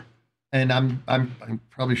older, and I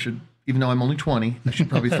probably should, even though I'm only 20, I should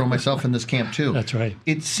probably throw myself in this camp too. That's right.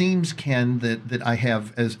 It seems, Ken, that I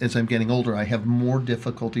have, as I'm getting older, I have more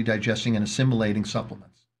difficulty digesting and assimilating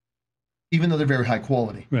supplements, even though they're very high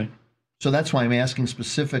quality. Right. So that's why I'm asking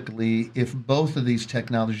specifically if both of these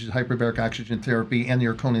technologies, hyperbaric oxygen therapy and the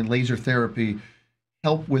Zirconia laser therapy,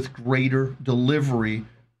 help with greater delivery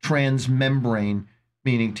transmembrane,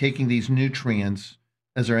 meaning taking these nutrients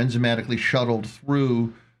as they're enzymatically shuttled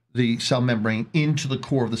through the cell membrane into the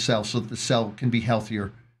core of the cell so that the cell can be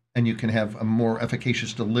healthier and you can have a more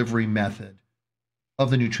efficacious delivery method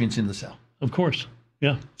of the nutrients in the cell. Of course.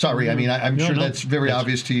 Yeah. Sorry. I mean, I'm sure that's very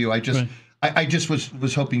obvious to you. I just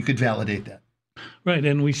was hoping you could validate that. Right.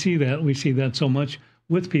 And we see that so much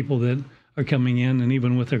with people that are coming in, and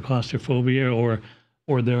even with their claustrophobia or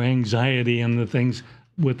their anxiety and the things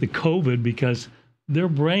with the COVID, because their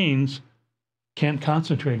brains can't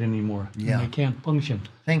concentrate anymore. Yeah. And they can't function.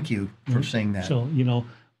 Thank you for saying that. So,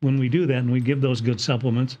 when we do that and we give those good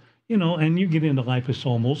supplements, and you get into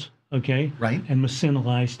liposomals, okay? Right. And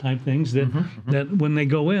mycelialized type things that when they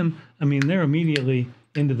go in, I mean, they're immediately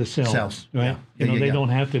into the cells. Right? Yeah. They don't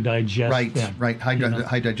have to digest them. Right.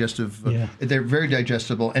 High digestive. They're very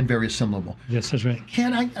digestible and very assimilable. Yes, that's right.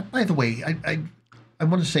 By the way, I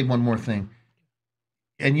want to say one more thing.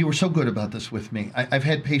 And you were so good about this with me. I've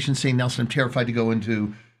had patients say, Nelson, I'm terrified to go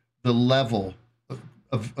into the level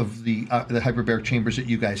of the hyperbaric chambers that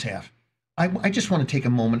you guys have. I just want to take a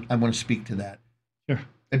moment. I want to speak to that. Sure.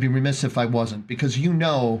 I'd be remiss if I wasn't, because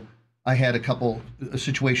I had a couple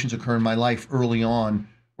situations occur in my life early on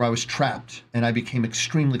where I was trapped and I became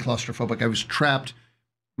extremely claustrophobic. I was trapped.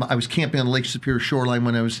 I was camping on the Lake Superior shoreline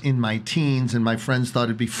when I was in my teens, and my friends thought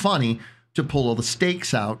it'd be funny to pull all the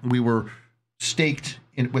stakes out. We were staked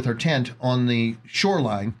with our tent on the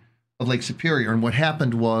shoreline of Lake Superior. And what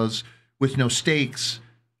happened was, with no stakes,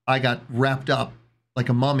 I got wrapped up like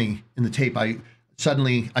a mummy in the tape.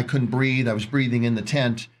 Suddenly I couldn't breathe. I was breathing in the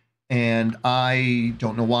tent, and I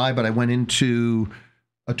don't know why, but I went into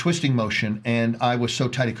a twisting motion, and I was so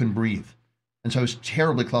tight I couldn't breathe. And so I was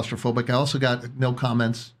terribly claustrophobic. I also got no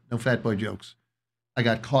comments, no fat boy jokes. I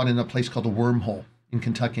got caught in a place called the Wormhole in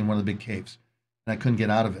Kentucky in one of the big caves, and I couldn't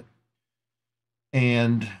get out of it.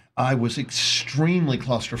 And I was extremely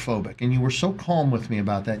claustrophobic. And you were so calm with me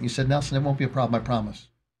about that. And you said, Nelson, it won't be a problem, I promise.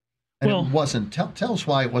 And it wasn't. Tell us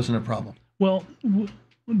why it wasn't a problem. Well,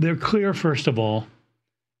 they're clear, first of all,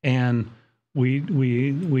 and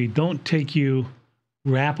we don't take you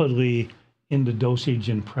rapidly into dosage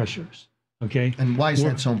and pressures. Okay. And why is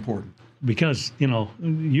that so important? Because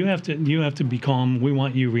you have to be calm. We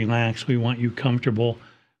want you relaxed. We want you comfortable.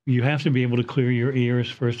 You have to be able to clear your ears,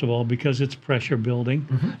 first of all, because it's pressure building.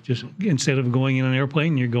 Just instead of going in an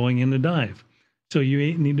airplane, you're going in the dive. So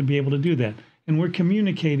you need to be able to do that. And we're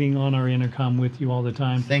communicating on our intercom with you all the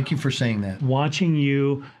time. Thank you for saying that. Watching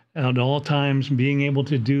you at all times, being able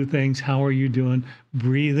to do things. How are you doing?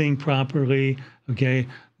 Breathing properly, okay?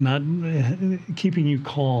 Not keeping you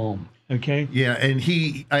calm, okay? Yeah, and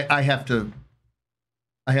I have to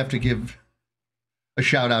give a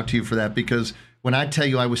shout out to you for that, because when I tell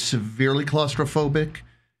you I was severely claustrophobic,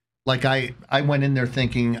 like I went in there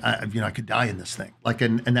thinking, I could die in this thing.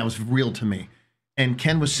 And that was real to me. And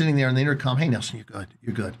Ken was sitting there on the intercom, hey, Nelson, you're good,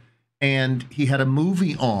 you're good. And he had a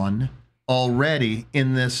movie on already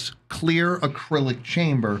in this clear acrylic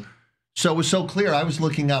chamber. So it was so clear, I was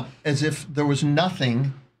looking up as if there was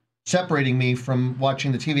nothing separating me from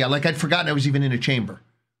watching the TV. I'd forgotten I was even in a chamber.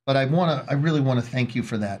 But I really want to thank you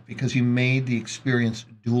for that, because you made the experience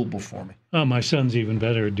doable for me. Oh, my son's even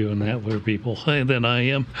better at doing that with people than I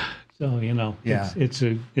am. So, it's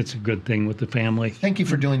a good thing with the family. Thank you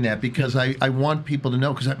for doing that, because I want people to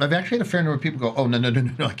know, because I've actually had a fair number of people go, oh, no,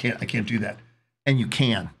 I can't do that. And you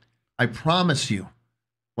can. I promise you,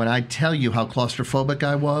 when I tell you how claustrophobic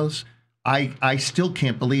I was, I still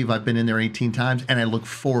can't believe I've been in there 18 times, and I look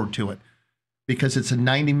forward to it, because it's a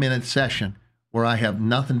 90-minute session where I have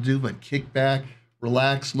nothing to do but kick back,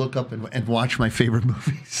 relax, look up, and watch my favorite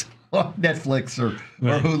movies on Netflix or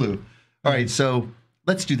Hulu. All right, so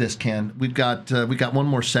let's do this, Ken. We've got one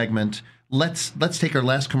more segment. Let's take our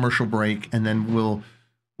last commercial break, and then we'll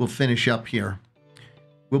finish up here.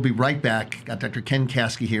 We'll be right back. Got Dr. Ken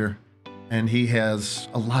Kaskie here, and he has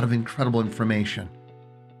a lot of incredible information,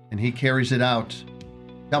 and he carries it out.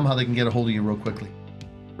 Tell them how they can get a hold of you real quickly.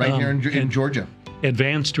 Right here in Georgia.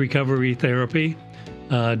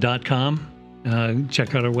 AdvancedRecoveryTherapy.com.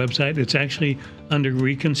 Check out our website. It's actually under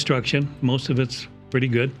reconstruction. Most of it's pretty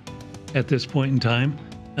good at this point in time.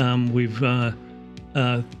 We've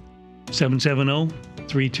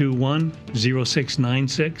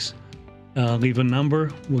 770-321-0696. Leave a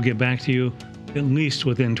number. We'll get back to you at least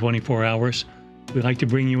within 24 hours. We'd like to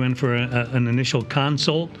bring you in for an initial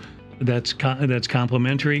consult that's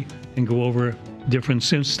complimentary, and go over different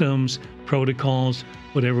systems, protocols,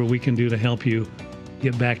 whatever we can do to help you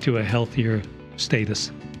get back to a healthier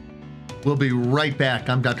status. We'll be right back.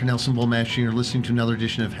 I'm Dr. Nelson Bulmash, and you're listening to another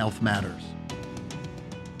edition of Health Matters.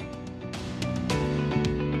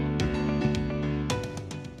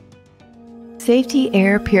 Safety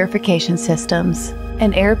Air Purification Systems,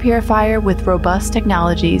 an air purifier with robust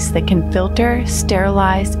technologies that can filter,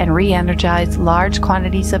 sterilize, and re-energize large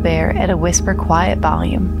quantities of air at a whisper quiet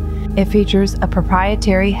volume. It features a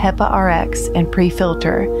proprietary HEPA RX and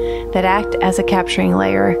pre-filter that act as a capturing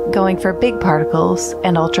layer, going for big particles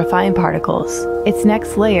and ultrafine particles. Its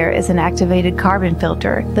next layer is an activated carbon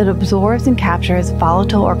filter that absorbs and captures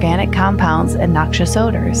volatile organic compounds and noxious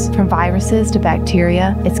odors. From viruses to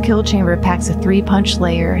bacteria, its kill chamber packs a 3-punch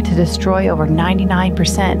layer to destroy over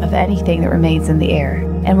 99% of anything that remains in the air.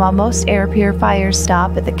 And while most air purifiers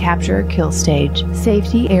stop at the capture or kill stage,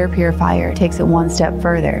 Safety Air Purifier takes it one step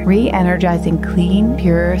further, re-energizing clean,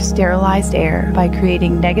 pure, sterilized air by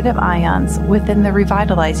creating negative ions within the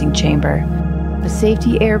revitalizing chamber. The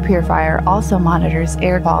Safety Air Purifier also monitors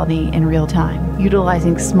air quality in real time,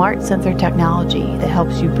 utilizing smart sensor technology that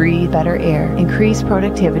helps you breathe better air, increase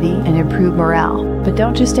productivity, and improve morale. But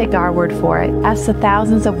don't just take our word for it. Ask the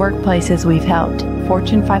thousands of workplaces we've helped,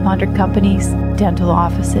 Fortune 500 companies, dental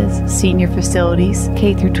offices, senior facilities,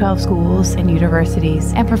 K-12 schools and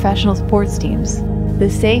universities, and professional sports teams. The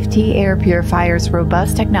Safety Air Purifier's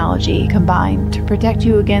robust technology combined to protect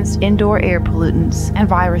you against indoor air pollutants and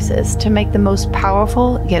viruses to make the most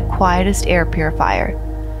powerful yet quietest air purifier.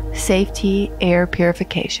 Safety Air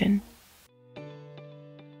Purification.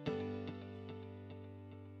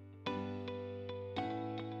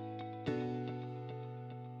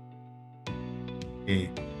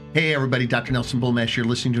 Hey everybody, Dr. Nelson Bulmash. You're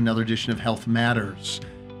listening to another edition of Health Matters.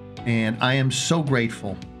 And I am so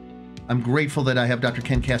grateful. I'm grateful that I have Dr.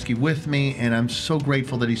 Ken Kaskie with me, and I'm so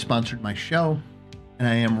grateful that he sponsored my show. And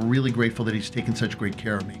I am really grateful that he's taken such great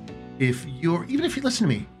care of me. Even if you listen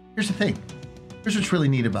to me, here's the thing. Here's what's really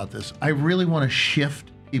neat about this. I really want to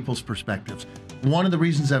shift people's perspectives. One of the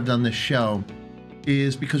reasons I've done this show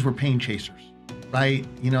is because we're pain chasers. Right?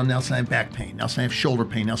 You know, Nelson, I have back pain. Nelson, I have shoulder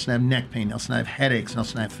pain. Nelson, I have neck pain. Nelson, I have headaches.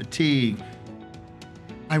 Nelson, I have fatigue.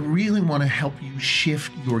 I really want to help you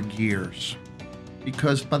shift your gears,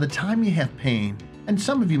 because by the time you have pain, and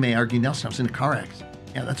some of you may argue, Nelson, I was in a car accident.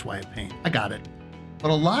 Yeah, that's why I have pain. I got it.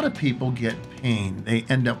 But a lot of people get pain. They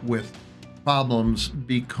end up with problems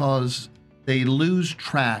because they lose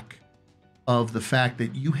track of the fact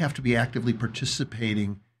that you have to be actively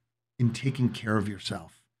participating in taking care of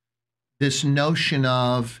yourself. This notion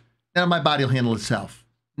of, now my body will handle itself.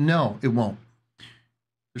 No, it won't.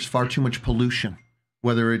 There's far too much pollution,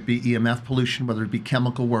 whether it be EMF pollution, whether it be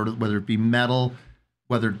chemical, whether it be metal,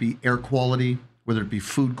 whether it be air quality, whether it be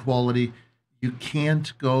food quality. You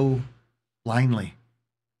can't go blindly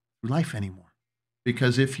through life anymore,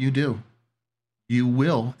 because if you do, you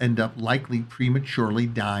will end up likely prematurely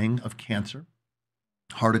dying of cancer,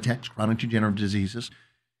 heart attacks, chronic degenerative diseases.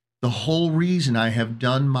 The whole reason I have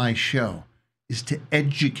done my show is to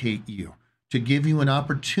educate you, to give you an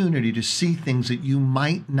opportunity to see things that you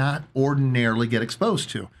might not ordinarily get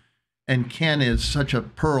exposed to. And Ken is such a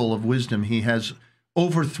pearl of wisdom. He has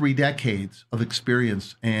over 3 decades of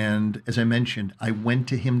experience. And as I mentioned, I went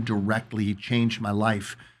to him directly. He changed my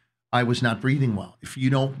life. I was not breathing well. If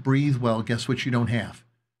you don't breathe well, guess what you don't have?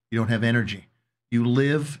 You don't have energy. You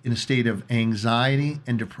live in a state of anxiety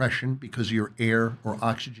and depression because your air or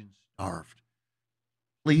oxygen starved.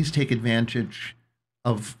 Please take advantage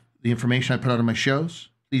of the information I put out on my shows.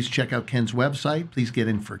 Please check out Ken's website. Please get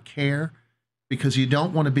in for care, because you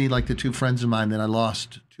don't want to be like the 2 friends of mine that I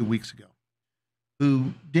lost 2 weeks ago,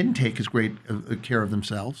 who didn't take as great care of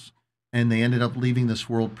themselves, and they ended up leaving this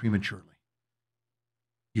world prematurely.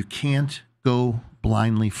 You can't go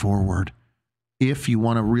blindly forward. If you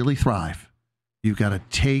want to really thrive, you've got to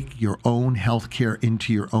take your own health care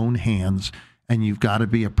into your own hands, and you've got to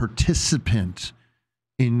be a participant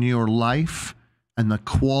in your life and the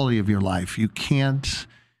quality of your life. You can't.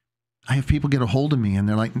 I have people get a hold of me and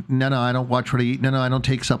they're like, no, I don't watch what I eat. No, I don't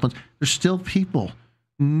take supplements. There's still people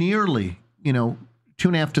nearly,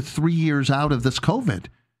 2.5 to 3 years out of this COVID.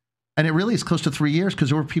 And it really is close to 3 years, because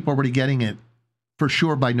there were people already getting it for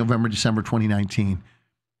sure by November, December 2019.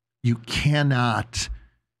 You cannot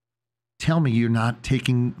tell me you're not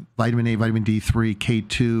taking vitamin A, vitamin D3,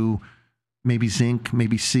 K2, maybe zinc,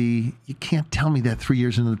 maybe C. You can't tell me that 3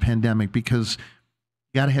 years into the pandemic, because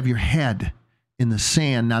you got to have your head in the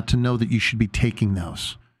sand not to know that you should be taking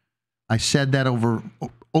those. I said that over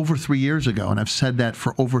 3 years ago, and I've said that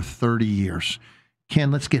for over 30 years. Ken,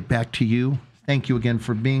 let's get back to you. Thank you again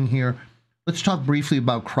for being here. Let's talk briefly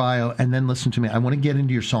about cryo, and then listen to me. I want to get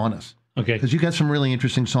into your saunas. Okay. Because you got some really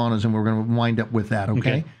interesting saunas, and we're going to wind up with that,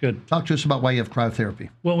 okay? Good. Talk to us about why you have cryotherapy.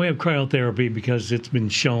 Well, we have cryotherapy because it's been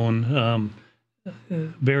shown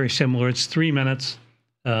very similar. It's 3 minutes,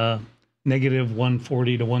 negative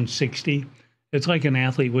 140 to 160. It's like an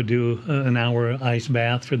athlete would do an hour ice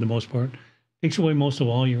bath for the most part. Takes away most of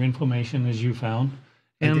all your inflammation, as you found.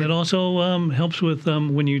 And it also helps with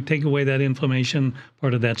when you take away that inflammation,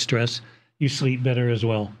 part of that stress, you sleep better as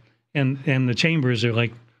well. And the chambers are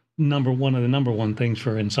like one of the number one things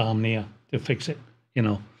for insomnia to fix it. You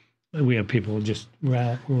know, we have people just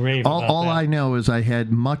rave about All that. I know is I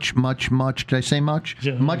had much, did I say much?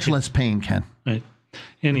 Yeah, Much okay. less pain, Ken. Right.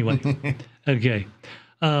 Anyway, okay.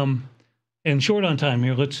 And short on time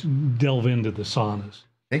here, let's delve into the saunas.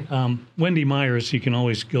 Okay. Wendy Myers, you can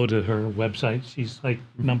always go to her website. She's like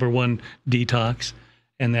 #1 detox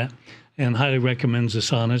and highly recommends the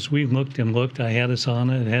saunas. We looked and looked. I had a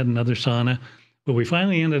sauna, I had another sauna, but we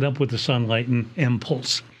finally ended up with the Sunlighten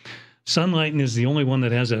Impulse. Sunlighten is the only one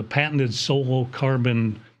that has a patented solo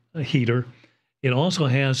carbon heater. It also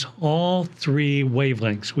has all 3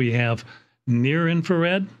 wavelengths. We have near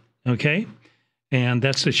infrared, okay? And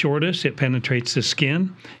that's the shortest. It penetrates the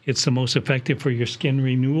skin. It's the most effective for your skin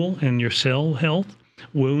renewal and your cell health,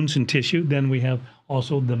 wounds and tissue. Then we have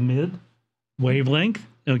also the mid wavelength,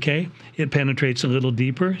 okay? It penetrates a little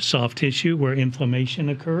deeper, soft tissue where inflammation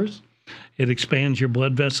occurs. It expands your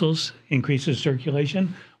blood vessels, increases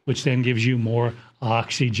circulation, which then gives you more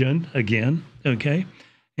oxygen again, okay?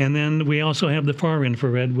 And then we also have the far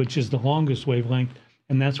infrared, which is the longest wavelength,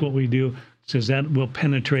 and that's what we do, says that will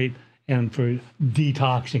penetrate and for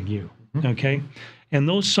detoxing you, okay? And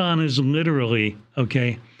those saunas literally,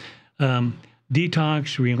 okay,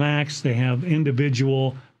 detox, relax, they have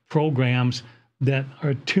individual programs that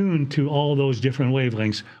are tuned to all those different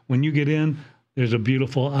wavelengths. When you get in, there's a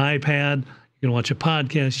beautiful iPad, you can watch a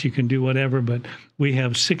podcast, you can do whatever, but we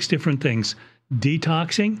have 6 different things: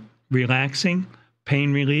 detoxing, relaxing,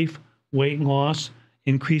 pain relief, weight loss,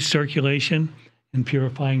 increased circulation, and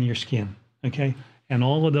purifying your skin, okay? And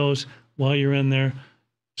all of those while you're in there,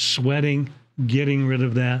 sweating, getting rid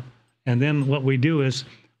of that. And then what we do is,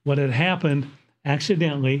 what had happened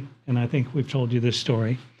accidentally, and I think we've told you this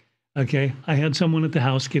story, okay? I had someone at the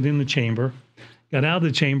house get in the chamber, got out of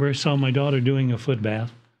the chamber, saw my daughter doing a foot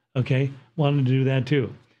bath, okay? Wanted to do that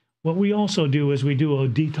too. What we also do is we do a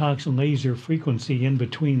detox laser frequency in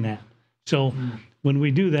between that. So when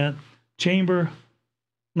we do that, chamber,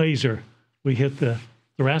 laser, we hit the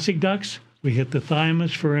thoracic ducts, we hit the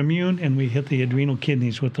thymus for immune, and we hit the adrenal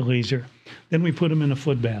kidneys with the laser. Then we put them in a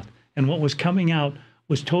foot bath. And what was coming out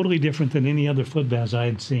was totally different than any other foot baths I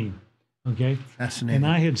had seen, okay? Fascinating.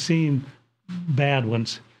 And I had seen bad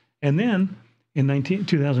ones. And then in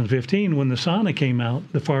 2015, when the sauna came out,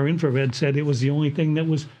 the far infrared said it was the only thing that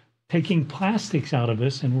was taking plastics out of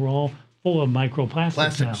us, and we're all full of microplastics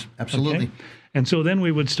Plastics, now. absolutely. Okay? And so then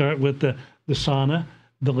we would start with the sauna,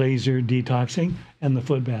 the laser detoxing, and the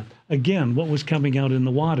foot bath. Again, what was coming out in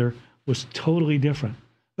the water was totally different.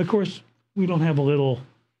 Of course, we don't have a little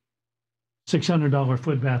 $600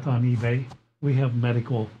 foot bath on eBay. We have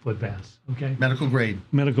medical foot baths, okay? Medical grade.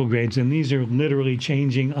 Medical grades. And these are literally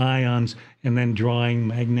changing ions and then drawing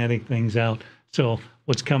magnetic things out. So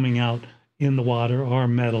what's coming out in the water are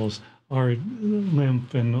metals, are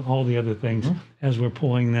lymph, and all the other things as we're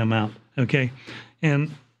pulling them out, okay?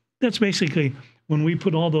 And that's basically when we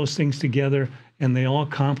put all those things together and they all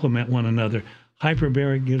complement one another.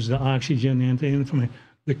 Hyperbaric gives the oxygen, anti-inflammatory,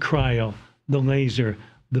 the cryo, the laser,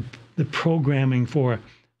 the programming for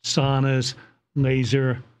saunas,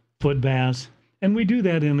 laser, foot baths. And we do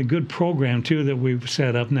that in a good program too that we've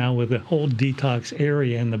set up now with a whole detox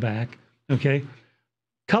area in the back, okay?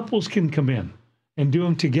 Couples can come in and do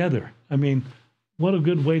them together. I mean, what a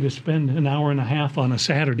good way to spend an hour and a half on a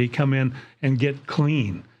Saturday, come in and get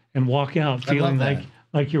clean and walk out feeling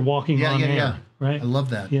like you're walking on air, right? I love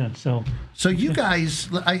that. Yeah, so you guys,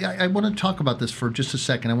 I want to talk about this for just a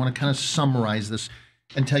second. I want to kind of summarize this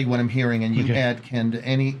and tell you what I'm hearing, and you add, Ken, to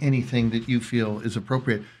anything that you feel is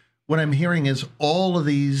appropriate. What I'm hearing is all of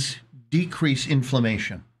these decrease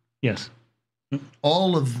inflammation. yes,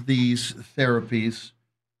 All of these therapies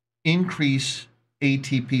increase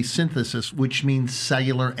ATP synthesis, which means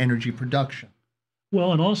cellular energy production.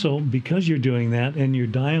 well, and also because you're doing that and you're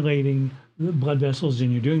dilating the blood vessels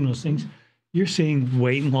and you're doing those things, you're seeing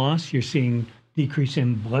weight loss, you're seeing decrease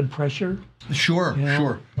in blood pressure. Sure, You know,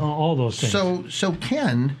 sure. All those things. So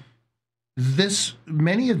Ken,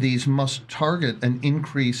 many of these must target an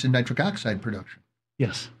increase in nitric oxide production,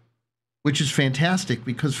 Yes. which is fantastic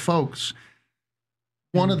because, folks,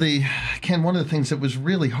 one of the things that was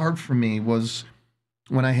really hard for me was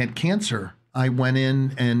when I had cancer, I went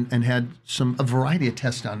in and had a variety of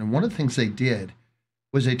tests done. And one of the things they did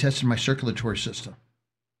was they tested my circulatory system.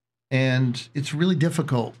 And it's really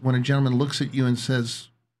difficult when a gentleman looks at you and says,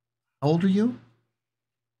 "How old are you?"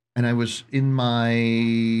 And I was in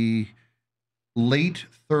my late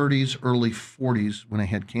 30s, early 40s when I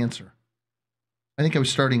had cancer. I think I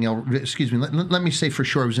was starting, excuse me, let me say for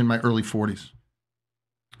sure I was in my early 40s.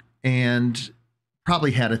 And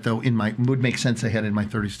probably had it, though, would make sense I had it in my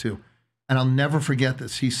 30s, too. And I'll never forget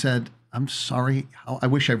this. He said, I'm sorry. I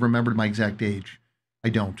wish I remembered my exact age. I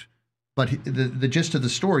don't. But the gist of the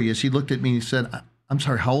story is he looked at me and he said, I'm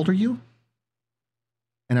sorry, how old are you?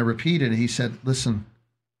 And I repeated, and he said, listen,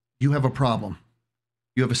 you have a problem.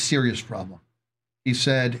 You have a serious problem. He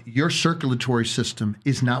said, your circulatory system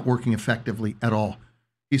is not working effectively at all.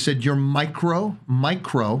 He said, your micro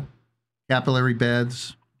capillary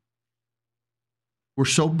beds were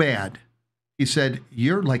so bad. He said,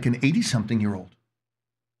 you're like an 80-something-year-old.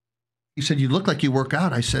 He said, you look like you work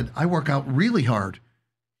out. I said, I work out really hard.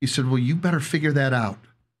 He said, well, you better figure that out.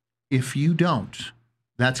 If you don't,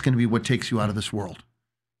 that's going to be what takes you out of this world.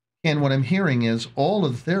 And what I'm hearing is all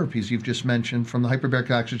of the therapies you've just mentioned, from the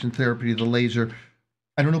hyperbaric oxygen therapy to the laser.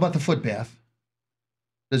 I don't know about the foot bath.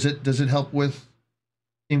 Does it help with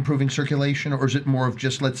improving circulation, or is it more of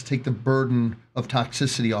just let's take the burden of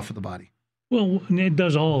toxicity off of the body? Well, it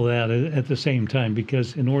does all of that at the same time,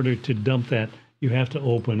 because in order to dump that, you have to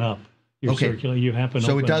open up your circulation. You have to.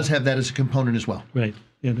 So it does have that as a component as well. Right.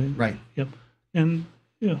 Right. Yep. And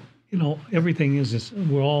everything is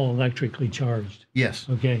we're all electrically charged. Yes.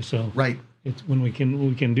 Okay. So right. It's when we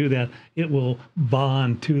can do that, it will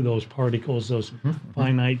bond to those particles, those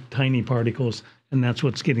finite, tiny particles, and that's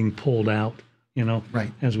what's getting pulled out.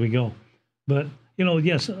 Right. As we go. But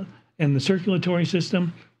yes, and the circulatory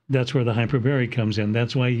system. That's where the hyperbaric comes in.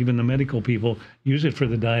 That's why even the medical people use it for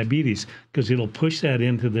the diabetes, because it'll push that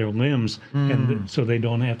into their limbs, and so they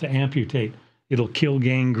don't have to amputate. It'll kill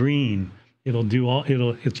gangrene.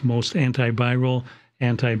 It's most antiviral,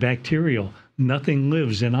 antibacterial. Nothing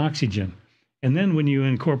lives in oxygen. And then when you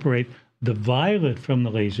incorporate the violet from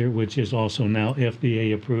the laser, which is also now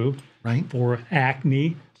FDA approved, right, for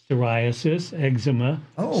acne, psoriasis, eczema,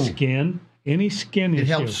 skin. Any skin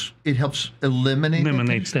issue. It helps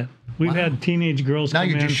eliminates that. We've had teenage girls. Now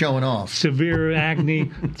you're just showing off. Severe acne,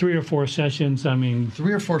 3 or 4 sessions. I mean,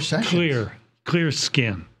 3 or 4 sessions. Clear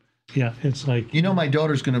skin. Yeah, it's like my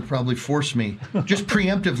daughter's going to probably force me just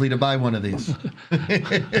preemptively to buy one of these.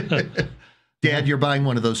 Dad, you're buying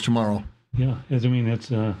one of those tomorrow. Yeah, I mean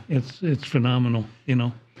it's phenomenal.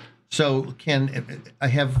 So Ken, I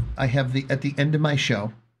have at the end of my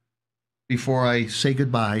show, before I say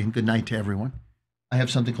goodbye and good night to everyone, I have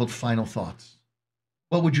something called Final Thoughts.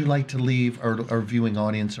 What would you like to leave our viewing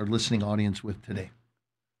audience or listening audience with today?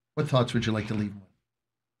 What thoughts would you like to leave them with?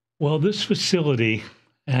 Well, this facility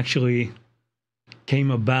actually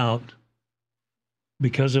came about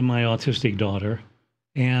because of my autistic daughter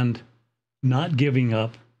and not giving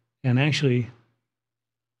up. And actually,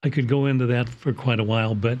 I could go into that for quite a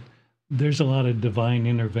while, but there's a lot of divine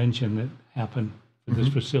intervention that happened for this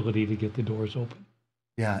facility to get the doors open.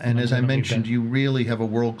 Yeah, and as I mentioned, you really have a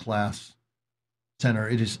world-class center.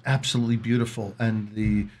 It is absolutely beautiful, and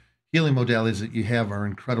the healing modalities that you have are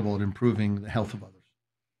incredible at improving the health of others.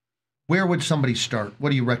 Where would somebody start?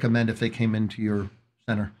 What do you recommend if they came into your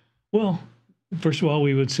center? Well, first of all,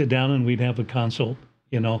 we would sit down and we'd have a consult,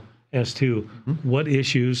 as to what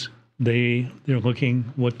issues they're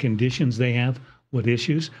looking, what conditions they have, what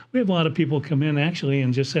issues. We have a lot of people come in actually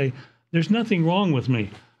and just say, there's nothing wrong with me.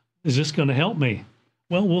 Is this going to help me?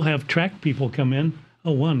 Well, we'll have track people come in.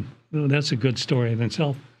 That's a good story in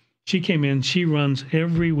itself. She came in, she runs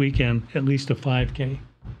every weekend at least a 5K,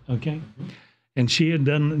 okay? And she had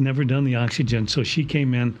never done the oxygen, so she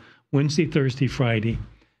came in Wednesday, Thursday, Friday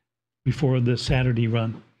before the Saturday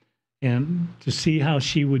run, and to see how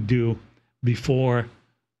she would do before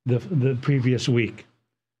the previous week.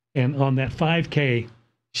 And on that 5K,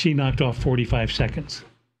 she knocked off 45 seconds.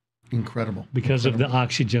 Incredible. Because of the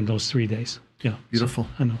oxygen those 3 days. Yeah. Beautiful. So,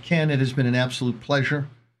 I know. Ken, it has been an absolute pleasure.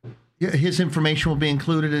 His information will be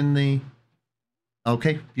included in the...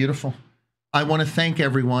 Okay, beautiful. I want to thank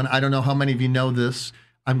everyone. I don't know how many of you know this.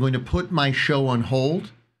 I'm going to put my show on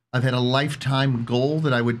hold. I've had a lifetime goal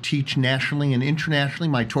that I would teach nationally and internationally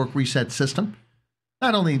my torque reset system.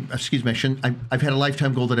 Not only, I've had a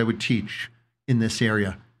lifetime goal that I would teach in this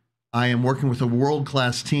area. I am working with a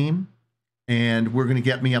world-class team, and we're going to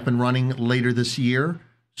get me up and running later this year.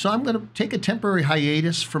 So I'm going to take a temporary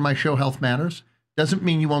hiatus for my show, Health Matters. Doesn't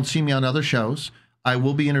mean you won't see me on other shows. I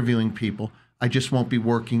will be interviewing people. I just won't be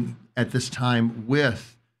working at this time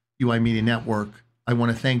with UI Media Network. I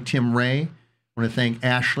want to thank Tim Ray. I want to thank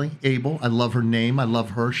Ashley Abel. I love her name. I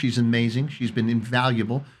love her. She's amazing. She's been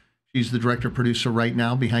invaluable. She's the director-producer right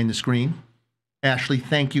now behind the screen. Ashley,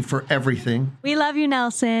 thank you for everything. We love you,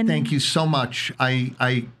 Nelson. Thank you so much.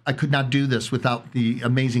 I could not do this without the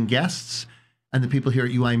amazing guests and the people here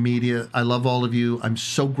at UI Media. I love all of you. I'm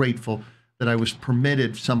so grateful that I was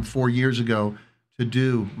permitted some 4 years ago to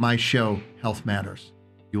do my show, Health Matters.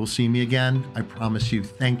 You will see me again. I promise you.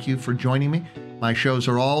 Thank you for joining me. My shows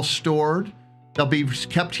are all stored. They'll be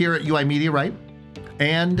kept here at UI Media, right?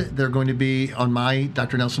 And they're going to be on my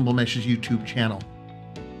Dr. Nelson Bulmash's YouTube channel.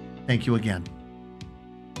 Thank you again.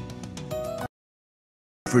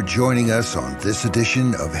 For joining us on this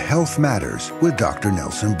edition of Health Matters with Dr.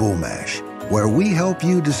 Nelson Bulmash, where we help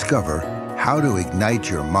you discover how to ignite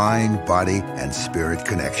your mind, body, and spirit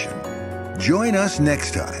connection. Join us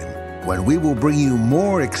next time when we will bring you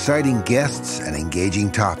more exciting guests and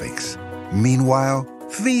engaging topics. Meanwhile,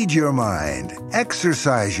 feed your mind,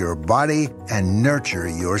 exercise your body, and nurture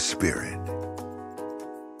your spirit.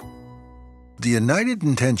 The United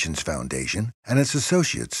Intentions Foundation and its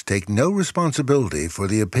associates take no responsibility for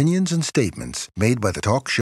the opinions and statements made by the talk show